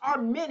 which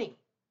are many,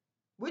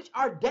 which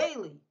are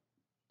daily.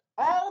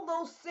 All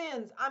those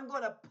sins, I'm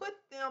going to put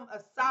them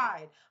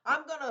aside.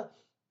 I'm going to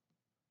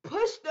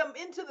push them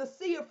into the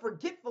sea of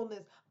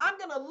forgetfulness. I'm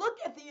going to look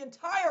at the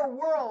entire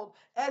world,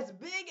 as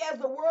big as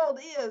the world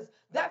is.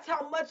 That's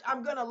how much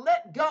I'm going to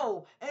let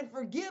go and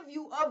forgive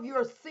you of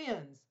your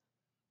sins.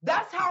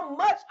 That's how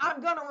much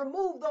I'm going to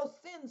remove those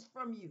sins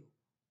from you.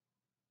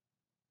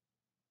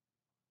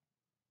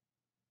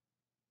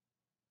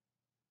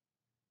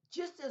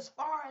 just as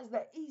far as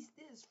the east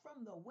is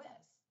from the west.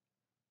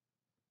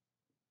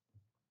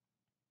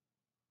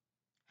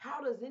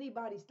 How does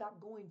anybody stop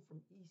going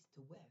from east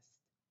to west?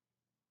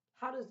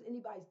 How does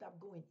anybody stop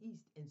going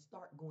east and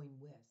start going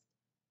west?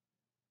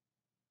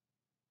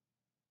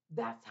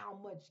 That's how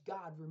much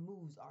God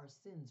removes our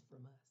sins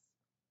from us.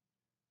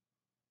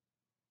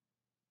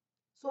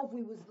 So if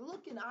we was to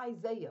look in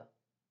Isaiah,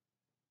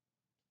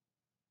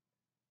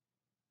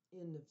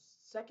 in the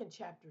 2nd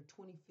chapter,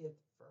 25th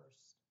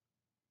verse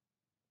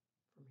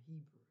from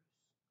Hebrews.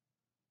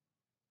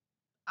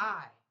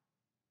 I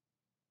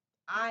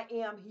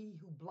am he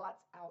who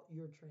blots out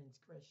your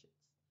transgressions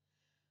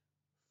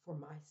for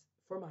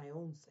my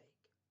own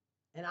sake,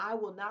 and I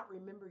will not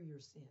remember your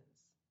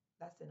sins.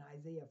 That's in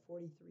Isaiah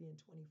 43 and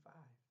 25.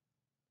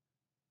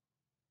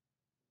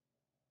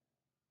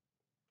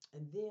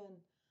 And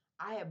then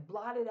I have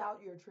blotted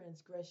out your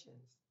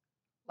transgressions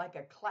like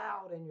a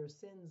cloud and your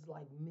sins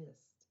like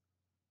mist.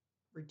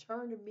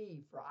 Return to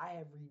me, for I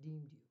have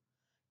redeemed you.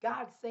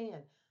 God's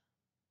saying,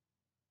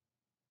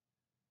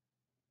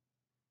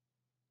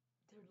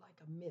 they're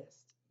like a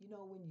mist. You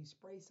know, when you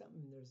spray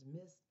something and there's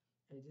mist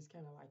and it just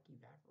kind of like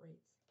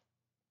evaporates.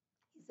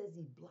 He says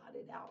he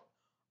blotted out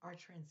our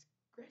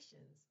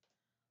transgressions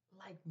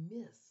like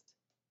mist.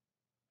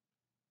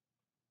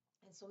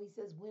 And so he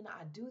says, when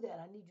I do that,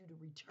 I need you to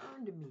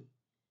return to me.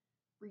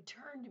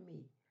 Return to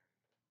me.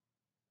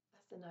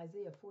 That's in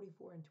Isaiah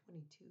 44 and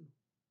 22.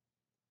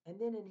 And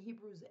then in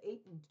Hebrews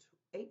 8 and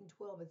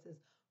 12, it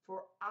says,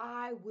 for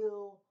I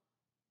will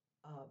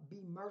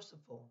be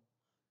merciful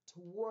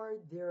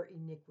toward their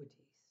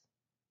iniquities.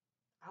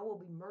 I will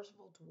be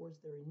merciful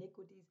towards their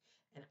iniquities,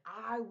 and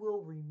I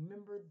will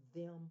remember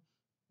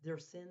their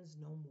sins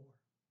no more.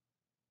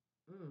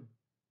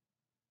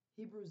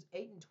 Hebrews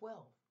 8 and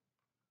 12.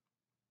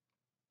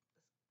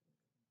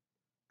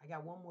 I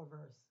got one more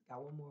verse.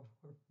 One more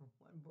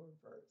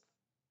verse.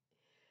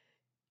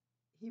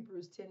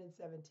 Hebrews 10 and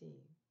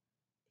 17.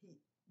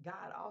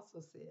 God also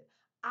said,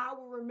 I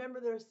will remember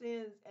their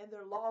sins and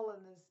their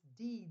lawlessness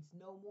deeds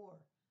no more.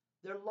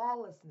 Their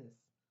lawlessness.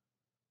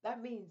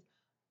 That means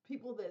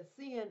people that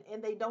sin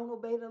and they don't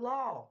obey the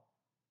law.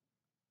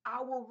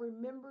 I will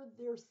remember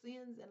their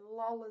sins and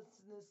lawless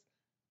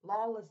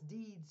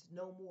deeds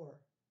no more.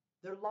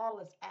 Their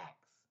lawless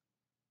acts.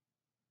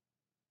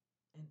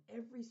 And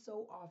every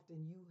so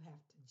often you have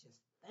to just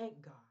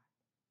thank God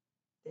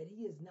that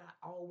he is not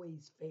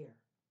always fair.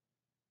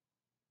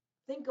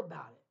 Think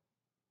about it.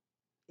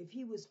 If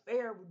he was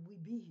fair, would we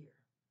be here?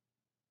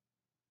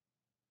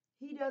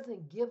 He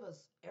doesn't give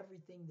us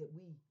everything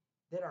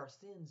that our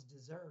sins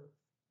deserve.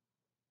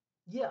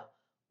 Yeah,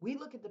 we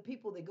look at the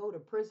people that go to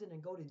prison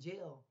and go to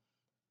jail,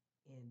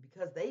 and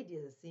because they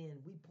did a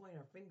sin, we point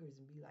our fingers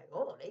and be like,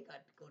 oh, they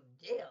got to go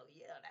to jail.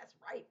 Yeah, that's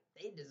right.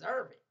 They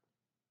deserve it.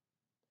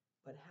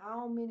 But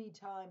how many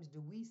times do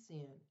we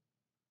sin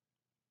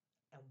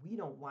and we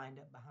don't wind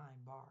up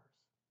behind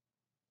bars?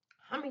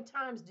 How many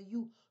times do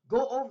you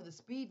go over the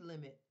speed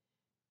limit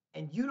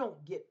and you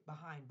don't get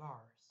behind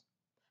bars?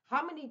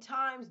 How many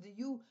times do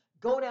you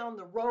go down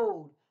the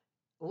road,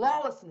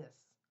 lawlessness,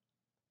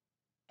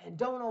 and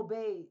don't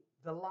obey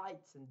the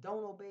lights and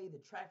don't obey the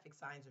traffic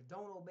signs or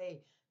don't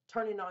obey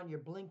turning on your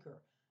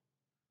blinker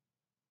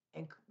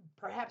and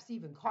perhaps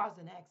even cause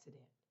an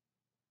accident?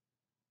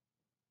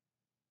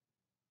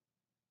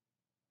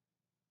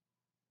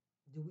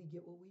 Do we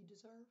get what we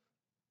deserve?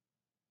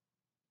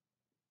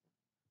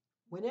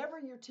 Whenever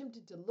you're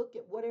tempted to look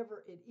at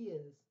whatever it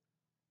is,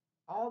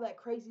 all that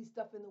crazy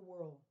stuff in the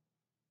world,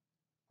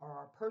 or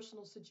our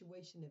personal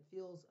situation that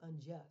feels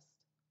unjust,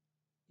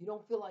 you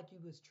don't feel like you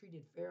was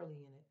treated fairly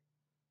in it.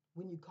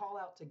 When you call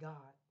out to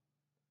God,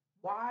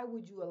 why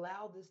would you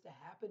allow this to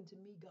happen to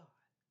me, God?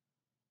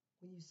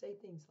 When you say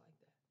things like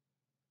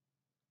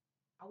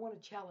that, I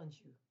want to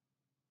challenge you.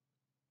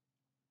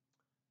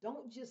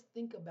 Don't just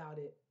think about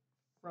it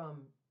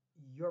from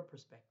your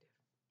perspective,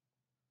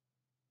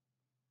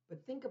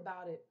 but think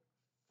about it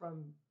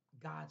from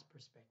God's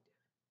perspective.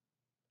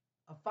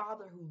 A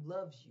father who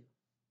loves you,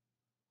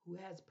 who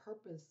has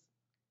purpose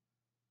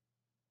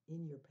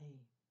in your pain.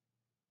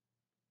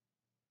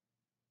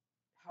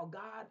 How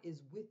God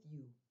is with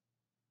you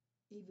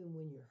even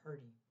when you're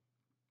hurting.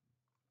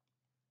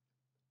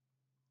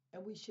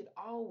 And we should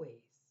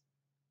always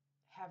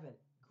have an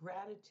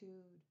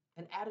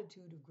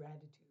attitude of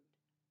gratitude.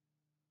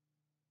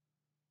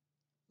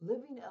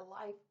 Living a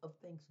life of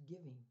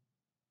thanksgiving.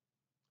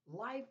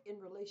 Life in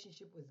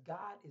relationship with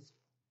God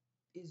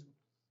is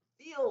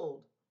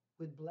filled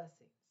with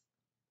blessings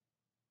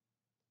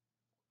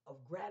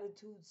of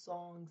gratitude,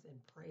 songs,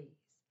 and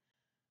praise.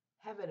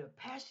 Having a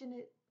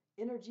passionate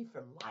energy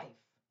for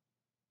life.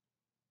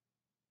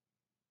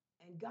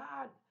 And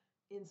God,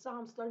 in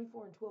Psalms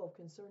 34 and 12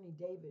 concerning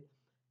David,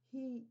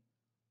 he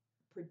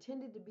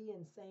pretended to be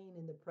insane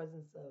in the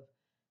presence of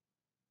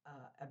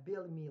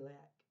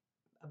Abimelech,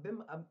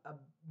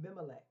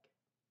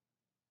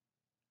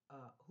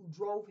 who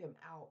drove him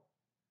out,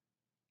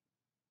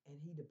 and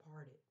he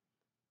departed.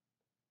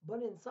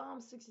 But in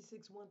Psalm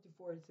 66,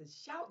 1-4, it says,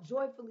 shout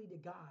joyfully to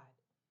God,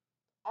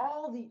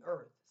 all the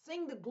earth.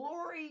 Sing the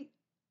glory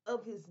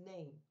of his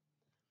name.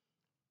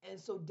 And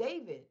so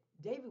David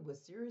was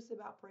serious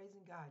about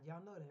praising God.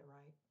 Y'all know that,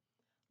 right?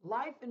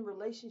 Life in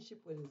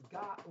relationship with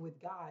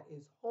God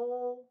is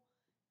whole,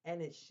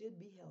 and it should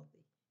be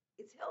healthy.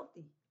 It's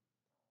healthy.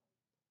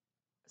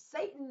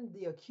 Satan,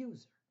 the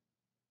accuser.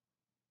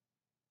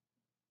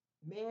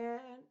 Man,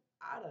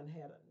 I done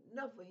had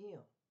enough of him.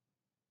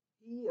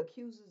 He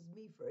accuses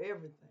me for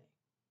everything.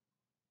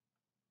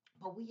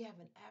 But we have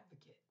an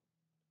advocate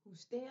who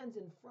stands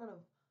in front of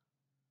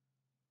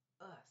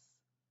us,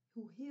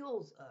 who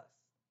heals us.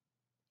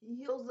 He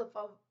heals us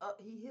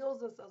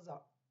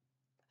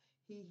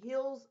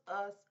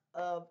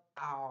of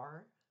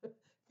our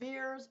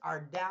fears,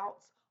 our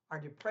doubts, our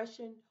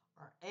depression,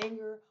 our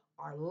anger,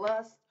 our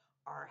lust,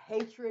 our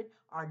hatred,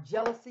 our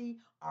jealousy,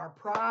 our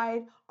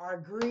pride, our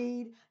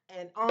greed,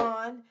 and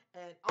on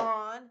and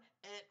on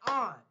and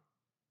on.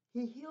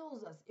 He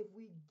heals us if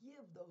we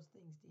give those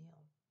things to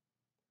him.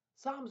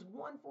 Psalms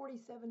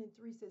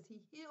 147:3 says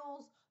he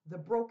heals the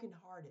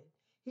brokenhearted.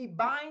 He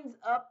binds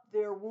up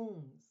their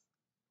wounds.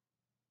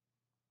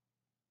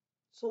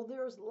 So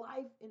there's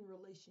life in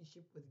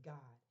relationship with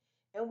God,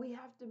 and we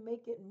have to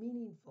make it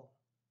meaningful.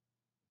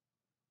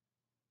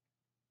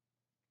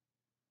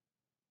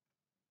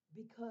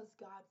 Because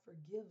God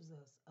forgives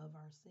us of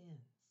our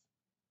sins.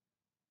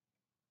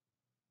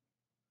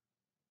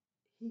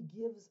 He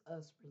gives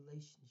us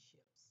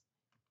relationships.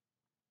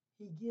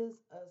 He gives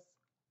us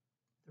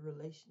the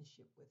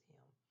relationship with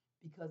him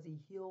because he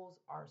heals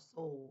our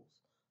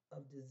souls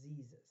of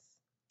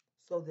diseases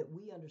so that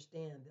we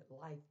understand that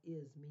life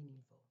is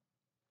meaningful.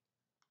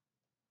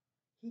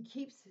 He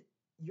keeps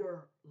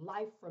your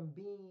life from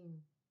being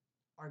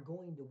or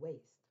going to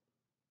waste.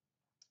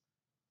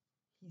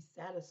 He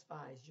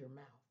satisfies your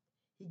mouth.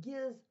 He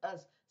gives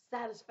us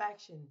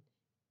satisfaction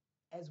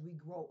as we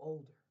grow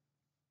older.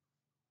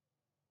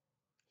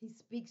 He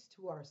speaks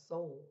to our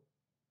soul.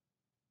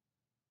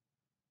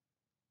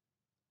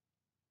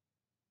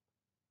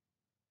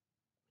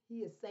 He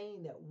is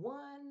saying that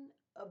one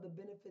of the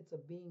benefits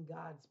of being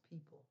God's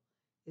people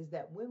is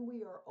that when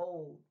we are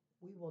old,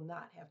 we will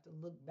not have to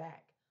look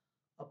back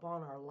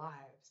upon our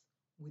lives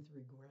with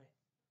regret.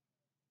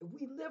 If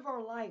we live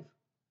our life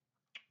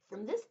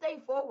from this day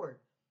forward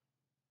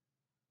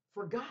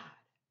for God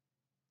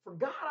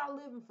I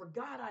live and for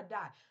God I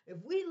die. If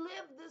we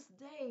live this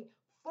day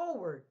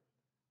forward,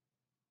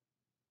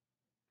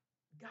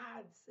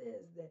 God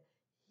says that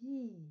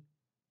he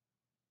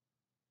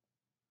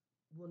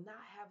will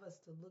not have us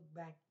to look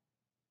back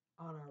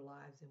on our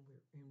lives in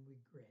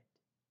regret.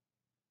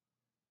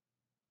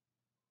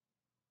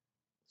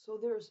 So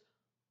there's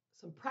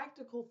some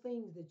practical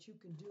things that you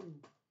can do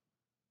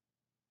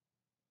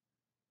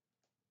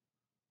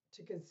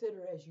to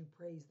consider as you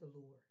praise the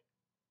Lord.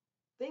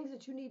 Things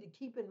that you need to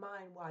keep in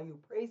mind while you're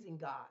praising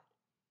God.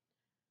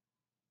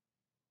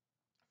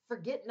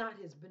 Forget not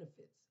his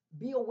benefits.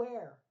 Be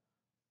aware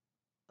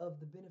of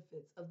the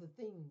benefits of the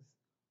things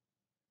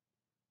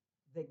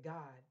that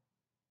God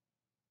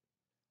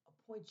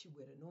appoints you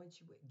with, anoints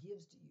you with,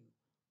 gives to you.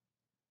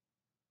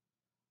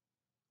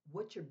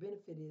 What your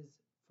benefit is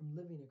from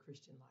living a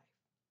Christian life.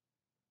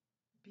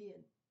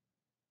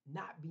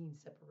 Not being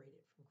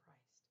separated from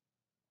Christ.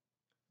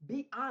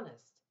 Be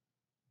honest.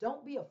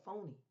 Don't be a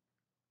phony.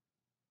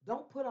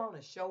 Don't put on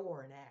a show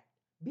or an act.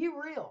 Be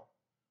real.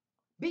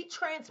 Be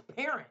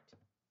transparent.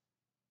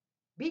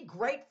 Be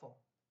grateful.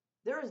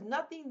 There is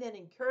nothing that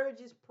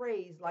encourages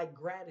praise like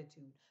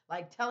gratitude,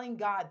 like telling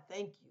God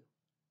thank you.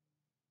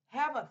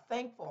 Have a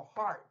thankful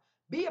heart.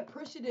 Be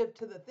appreciative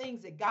to the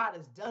things that God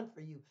has done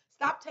for you.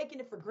 Stop taking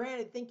it for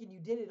granted thinking you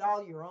did it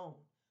all your own.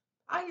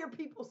 I hear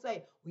people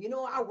say,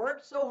 well, I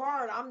worked so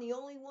hard. I'm the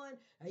only one.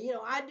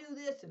 I do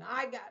this and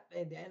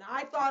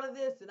I thought of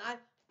this.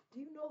 Do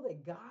you know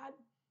that God,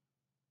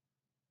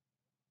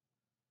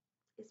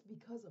 it's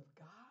because of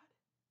God?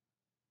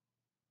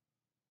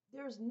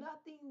 There's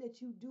nothing that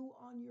you do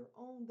on your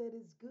own that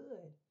is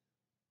good.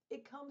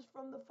 It comes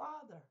from the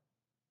Father.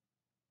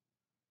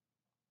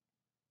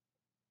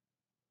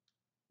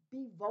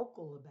 Be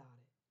vocal about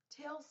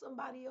it. Tell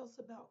somebody else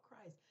about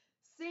Christ.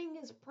 Sing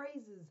his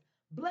praises.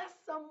 Bless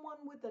someone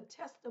with a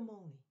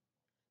testimony.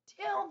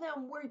 Tell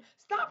them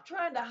stop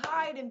trying to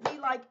hide and be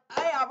like,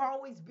 hey, I've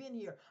always been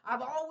here.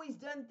 I've always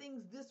done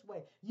things this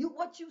way.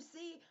 What you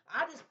see,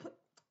 I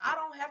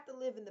don't have to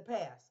live in the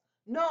past.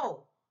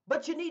 No,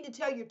 but you need to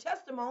tell your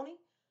testimony.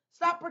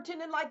 Stop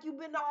pretending like you've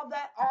been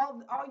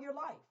all your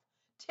life.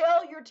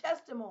 Tell your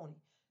testimony.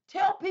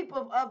 Tell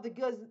people about the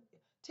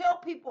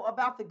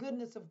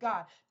goodness of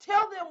God.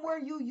 Tell them where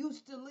you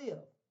used to live,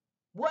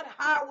 what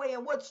highway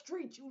and what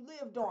street you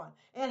lived on,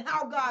 and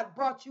how God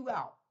brought you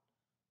out.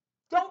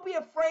 Don't be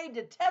afraid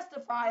to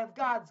testify of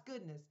God's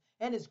goodness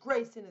and his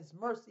grace and his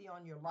mercy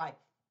on your life.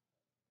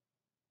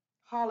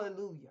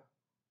 Hallelujah.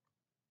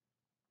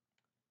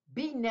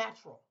 Be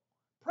natural.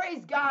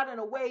 Praise God in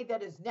a way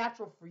that is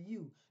natural for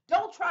you.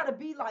 Don't try to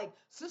be like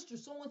sister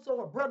so-and-so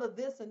or brother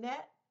this and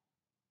that.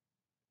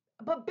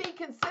 But be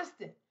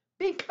consistent.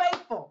 Be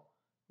faithful.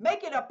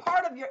 Make it a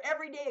part of your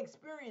everyday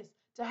experience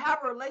to have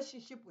a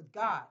relationship with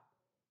God?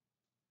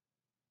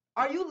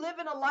 Are you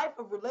living a life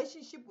of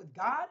relationship with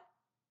God?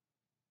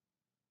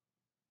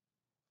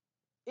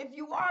 If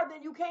you are,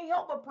 then you can't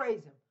help but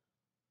praise him.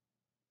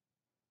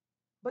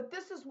 But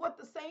this is what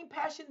the same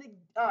passion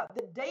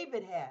that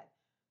David had.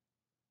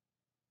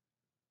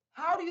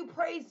 How do you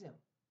praise him?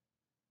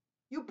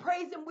 You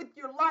praise him with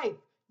your life.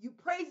 You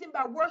praise him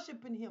by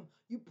worshiping him.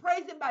 You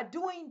praise him by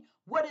doing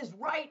what is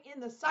right in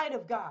the sight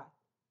of God.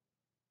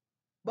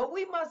 But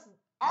we must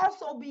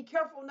also be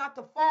careful not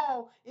to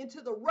fall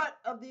into the rut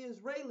of the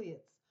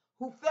Israelites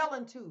who fell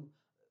into,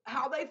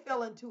 how they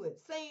fell into it,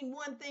 saying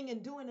one thing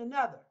and doing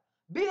another.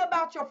 Be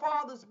about your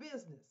Father's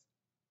business.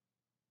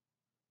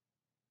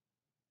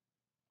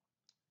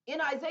 In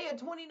Isaiah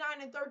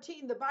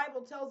 29:13, the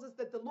Bible tells us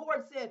that the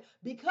Lord said,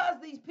 because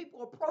these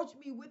people approach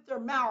me with their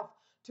mouth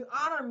to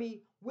honor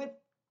me with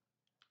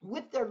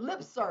their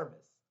lip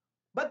service,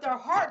 but their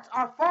hearts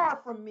are far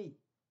from me.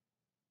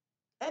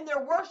 And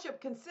their worship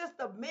consists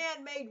of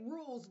man-made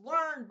rules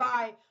learned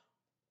by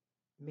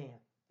man.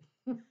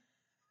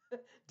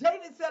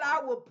 David said,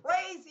 I will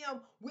praise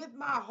him with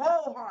my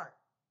whole heart.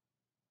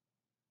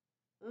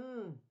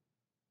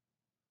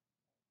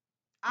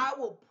 I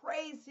will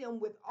praise him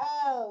with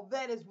all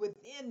that is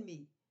within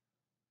me.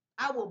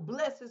 I will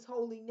bless his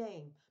holy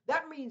name.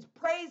 That means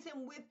praise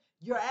him with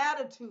your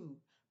attitude.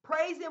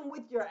 Praise him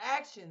with your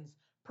actions.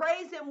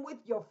 Praise him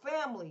with your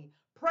family.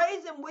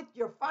 Praise him with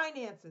your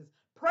finances.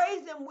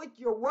 Praise him with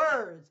your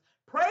words.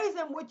 Praise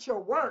him with your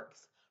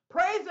works.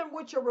 Praise him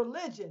with your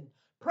religion.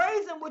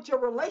 Praise him with your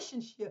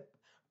relationship.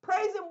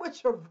 Praise him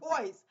with your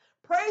voice.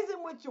 Praise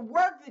him with your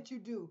work that you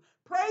do.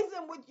 Praise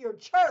him with your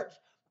church.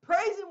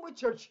 Praise him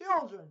with your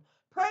children.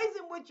 Praise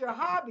him with your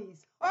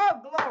hobbies.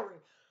 Oh, glory.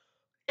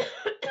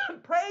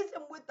 Praise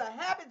him with the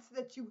habits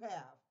that you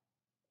have.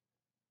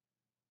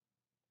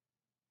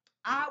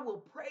 I will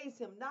praise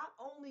him not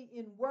only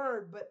in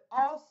word, but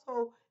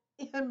also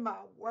in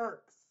my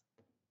works.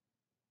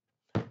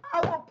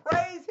 I will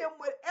praise him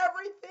with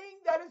everything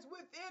that is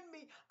within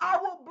me. I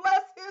will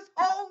bless his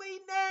holy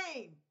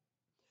name.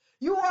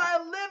 You are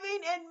a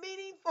living and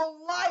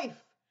meaningful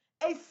life,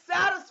 a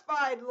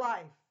satisfied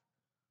life.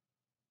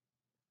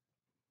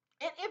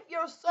 And if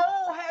your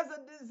soul has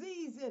a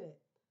disease in it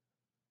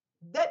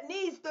that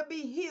needs to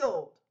be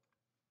healed,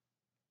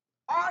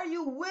 are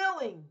you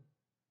willing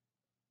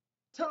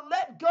to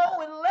let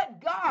go and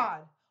let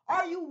God?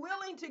 Are you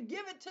willing to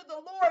give it to the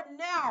Lord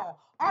now?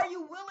 Are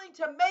you willing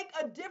to make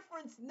a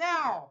difference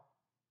now?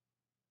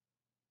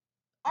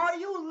 Are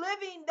you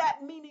living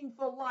that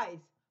meaningful life?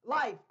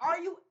 Are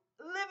you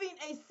living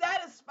a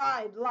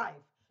satisfied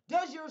life?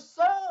 Does your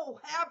soul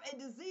have a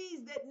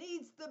disease that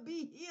needs to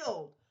be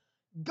healed?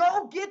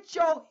 Go get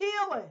your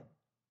healing.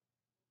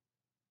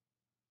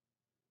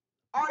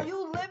 Are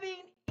you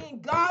living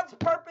in God's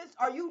purpose?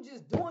 Are you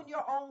just doing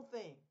your own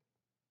thing?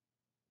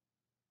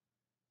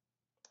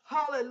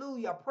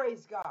 Hallelujah.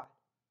 Praise God.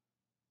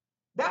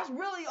 That's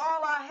really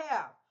all I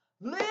have.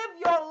 Live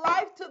your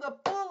life to the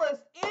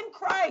fullest in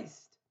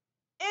Christ.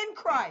 In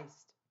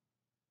Christ.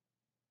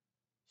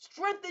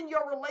 Strengthen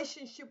your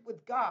relationship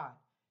with God,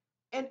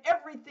 and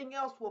everything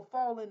else will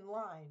fall in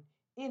line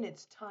in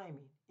its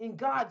timing, in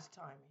God's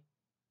timing.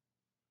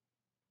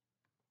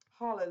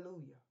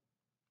 Hallelujah.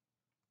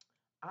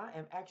 I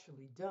am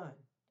actually done.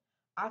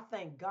 I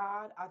thank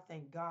God. I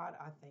thank God.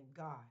 I thank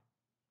God.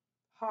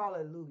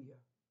 Hallelujah.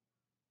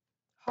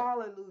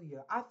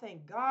 Hallelujah. I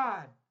thank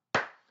God.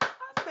 I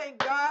thank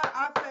God.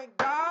 I thank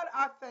God.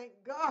 I thank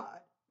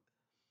God.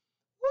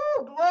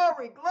 Woo,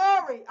 glory,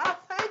 glory. I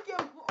thank you,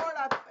 Lord.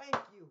 I thank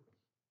you.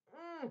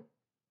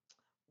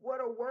 What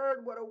a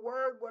word, what a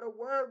word, what a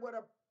word, what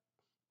a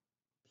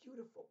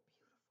beautiful,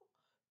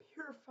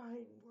 beautiful,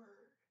 purifying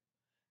word.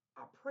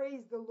 I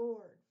praise the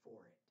Lord for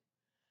it.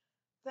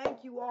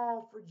 Thank you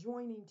all for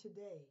joining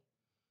today.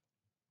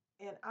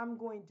 And I'm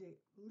going to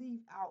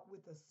leave out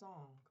with a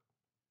song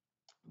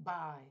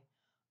by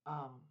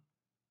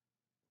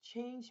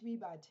Change Me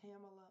by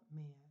Tamala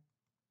Mann.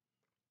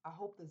 I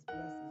hope this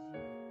blesses you,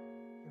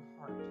 your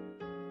heart.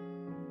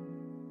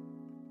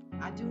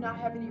 I do not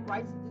have any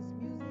rights to this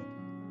music,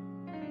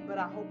 but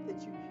I hope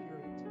that you hear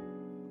it.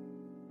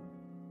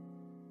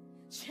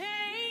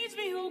 Change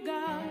me, oh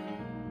God.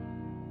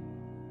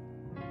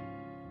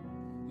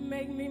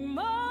 Make me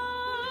more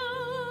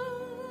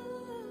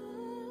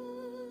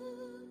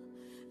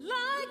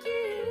like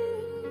you.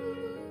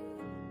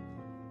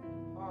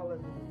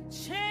 Hallelujah.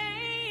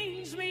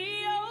 Change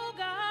me, oh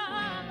God.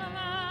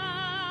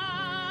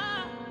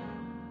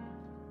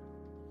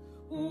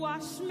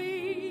 Wash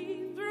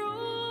me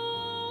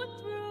through and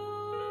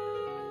through.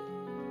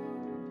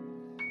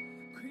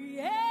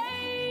 Create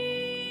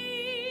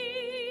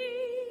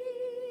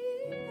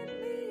in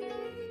me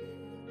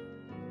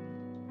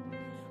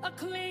a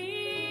clean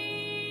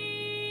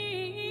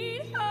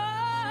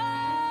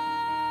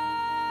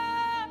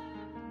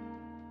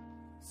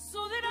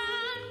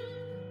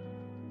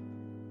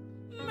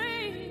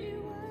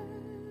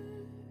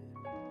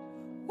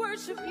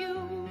worship you.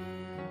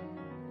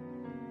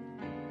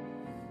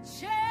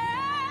 Change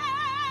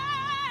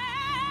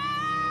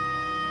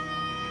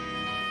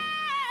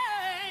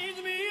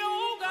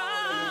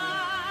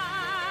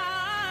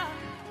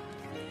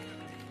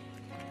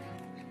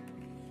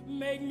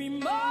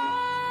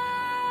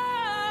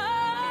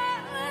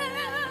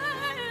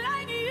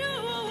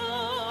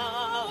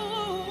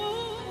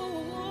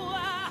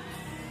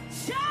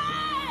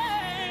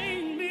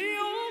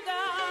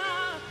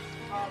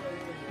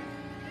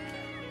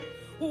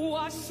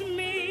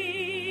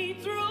me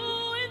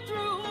through and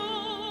through.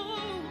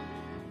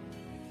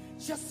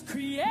 Just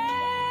create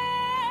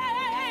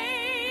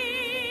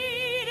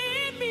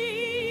in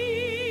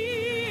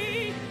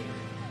me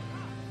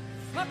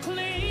a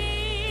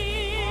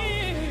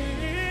clean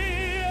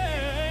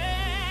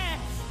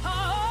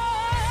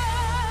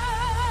heart,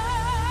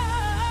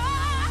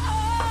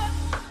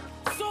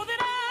 so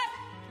that I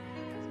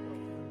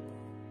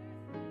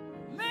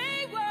may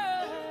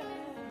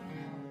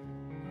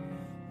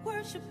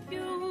worship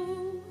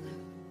you.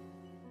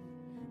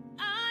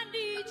 I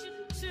need you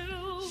to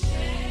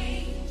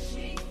change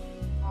me.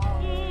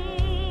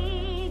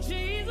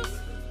 Jesus,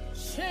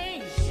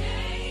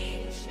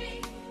 change me.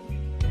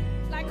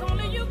 Like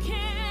only you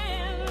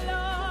can,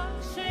 Lord,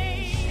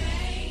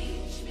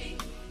 change me.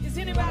 Is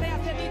anybody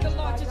out there need the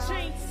Lord to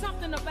change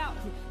something about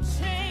you?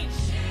 Change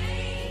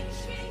me.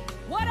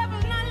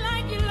 Whatever's not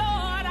like you,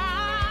 Lord,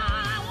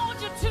 I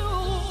want you to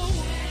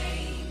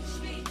change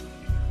me.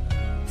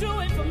 Do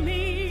it for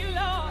me,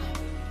 Lord.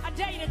 I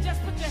dare you to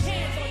just put your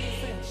hands on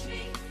yourself.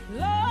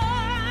 Lord,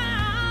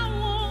 I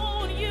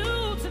want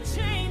you to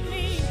change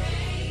me.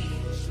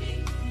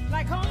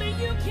 Like only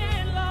you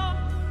can, Lord.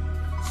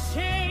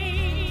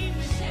 Change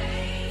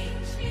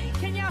me.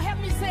 Can y'all help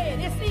me say it?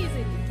 It's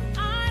easy.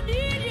 I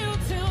need you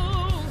to.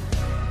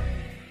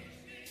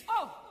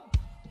 Oh,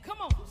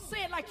 come on.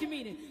 Say it like you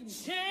mean it.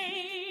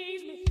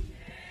 Change me.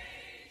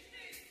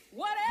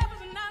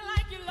 Whatever's not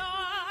like you, Lord,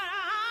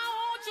 I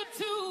want you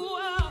to.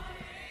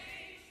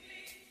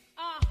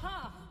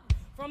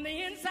 From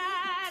the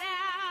inside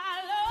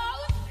out,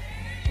 Lord.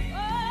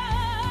 Oh,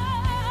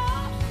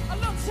 a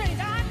little change.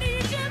 I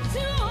need you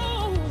to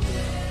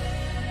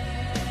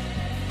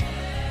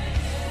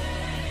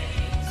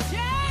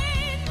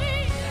change me.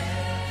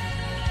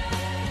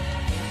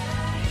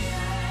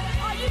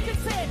 Or you can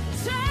say,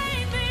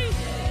 change me.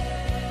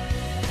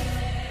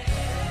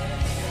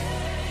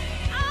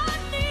 I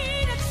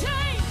need a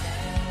change.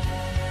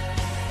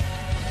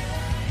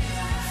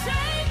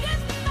 Change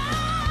this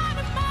mind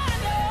of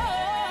mine, Lord.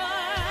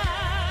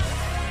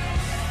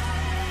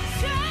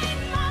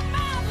 Change my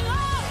mouth,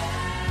 Lord.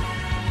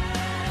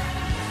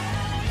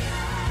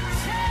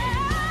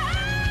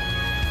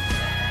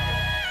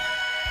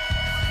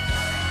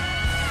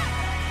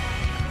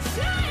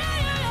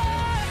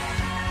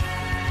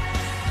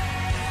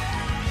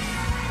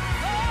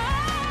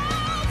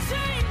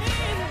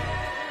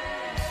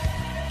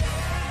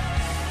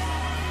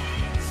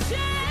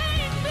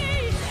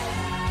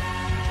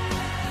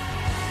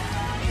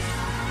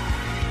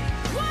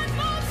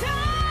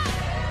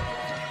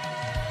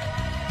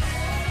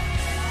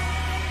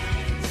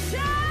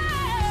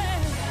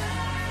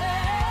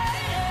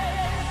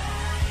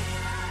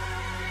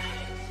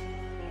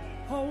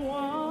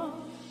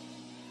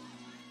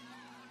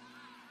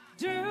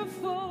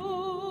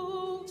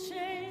 Wonderful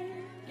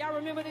change. Y'all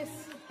remember this?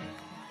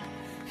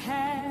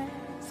 Has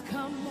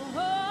come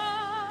over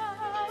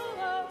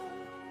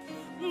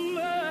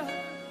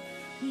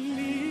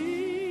me.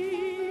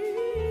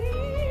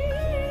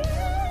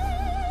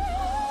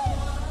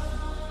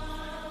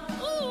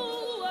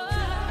 Ooh,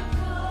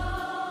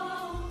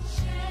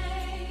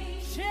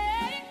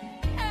 change.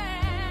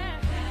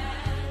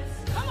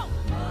 Come on.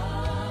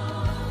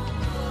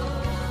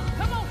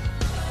 Come on.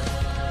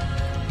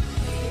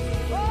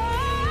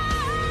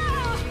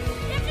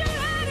 If you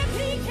let him,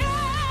 he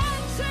can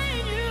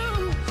save you.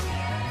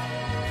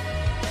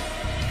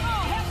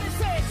 Oh, help me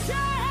say it.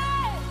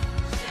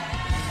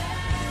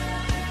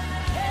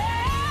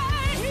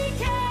 Hey, he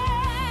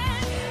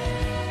can.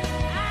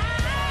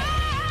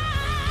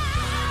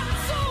 I'm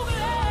so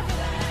glad.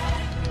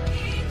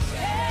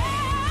 Hey,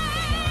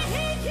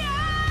 he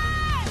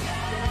can.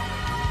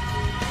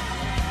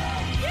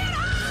 Get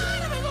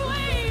out of his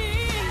way.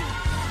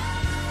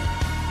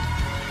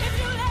 If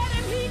you let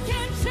him, he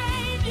can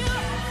change you.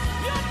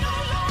 You'll no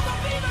longer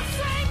be the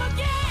same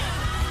again.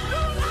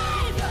 New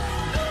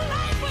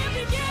life will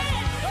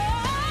begin.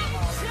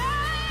 Oh,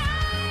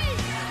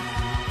 change.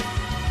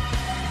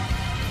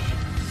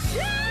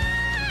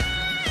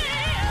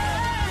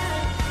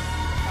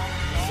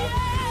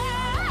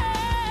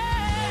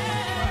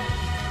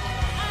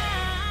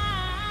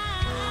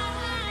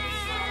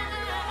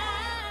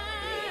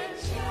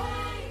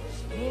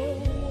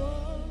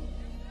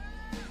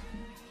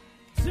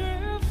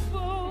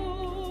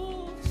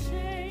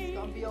 It's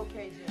gonna be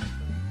okay, Jennifer.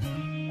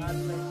 God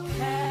bless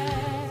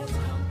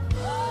you.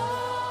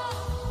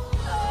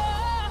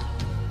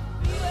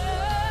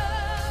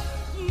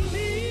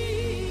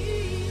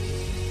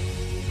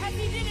 Has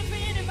he did it for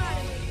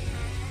anybody?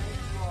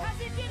 Has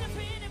he did it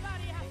for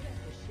anybody out there?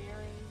 For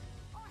sharing.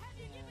 Or have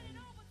you given it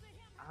over to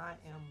him? I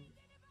am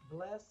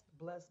blessed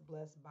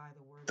by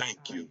the word Thank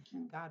of God. you.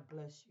 God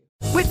bless you.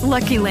 With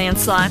Lucky Land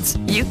Slots,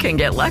 you can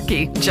get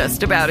lucky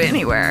just about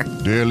anywhere.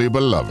 Dearly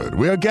beloved,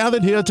 we are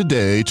gathered here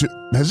today to...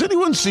 Has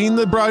anyone seen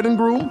the bride and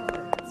groom?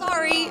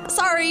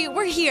 Sorry,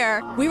 we're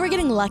here. We were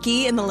getting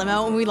lucky in the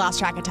limo and we lost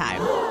track of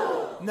time.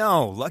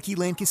 No, Lucky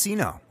Land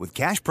Casino, with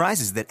cash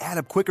prizes that add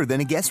up quicker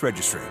than a guest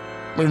registry.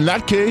 In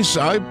that case,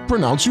 I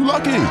pronounce you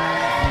lucky.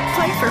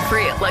 Play for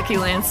free at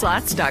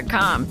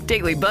LuckyLandSlots.com.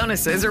 Daily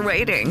bonuses are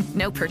waiting.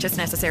 No purchase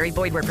necessary.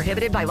 Void where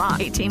prohibited by law.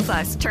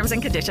 18+. Terms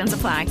and conditions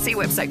apply. See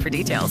website for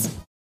details.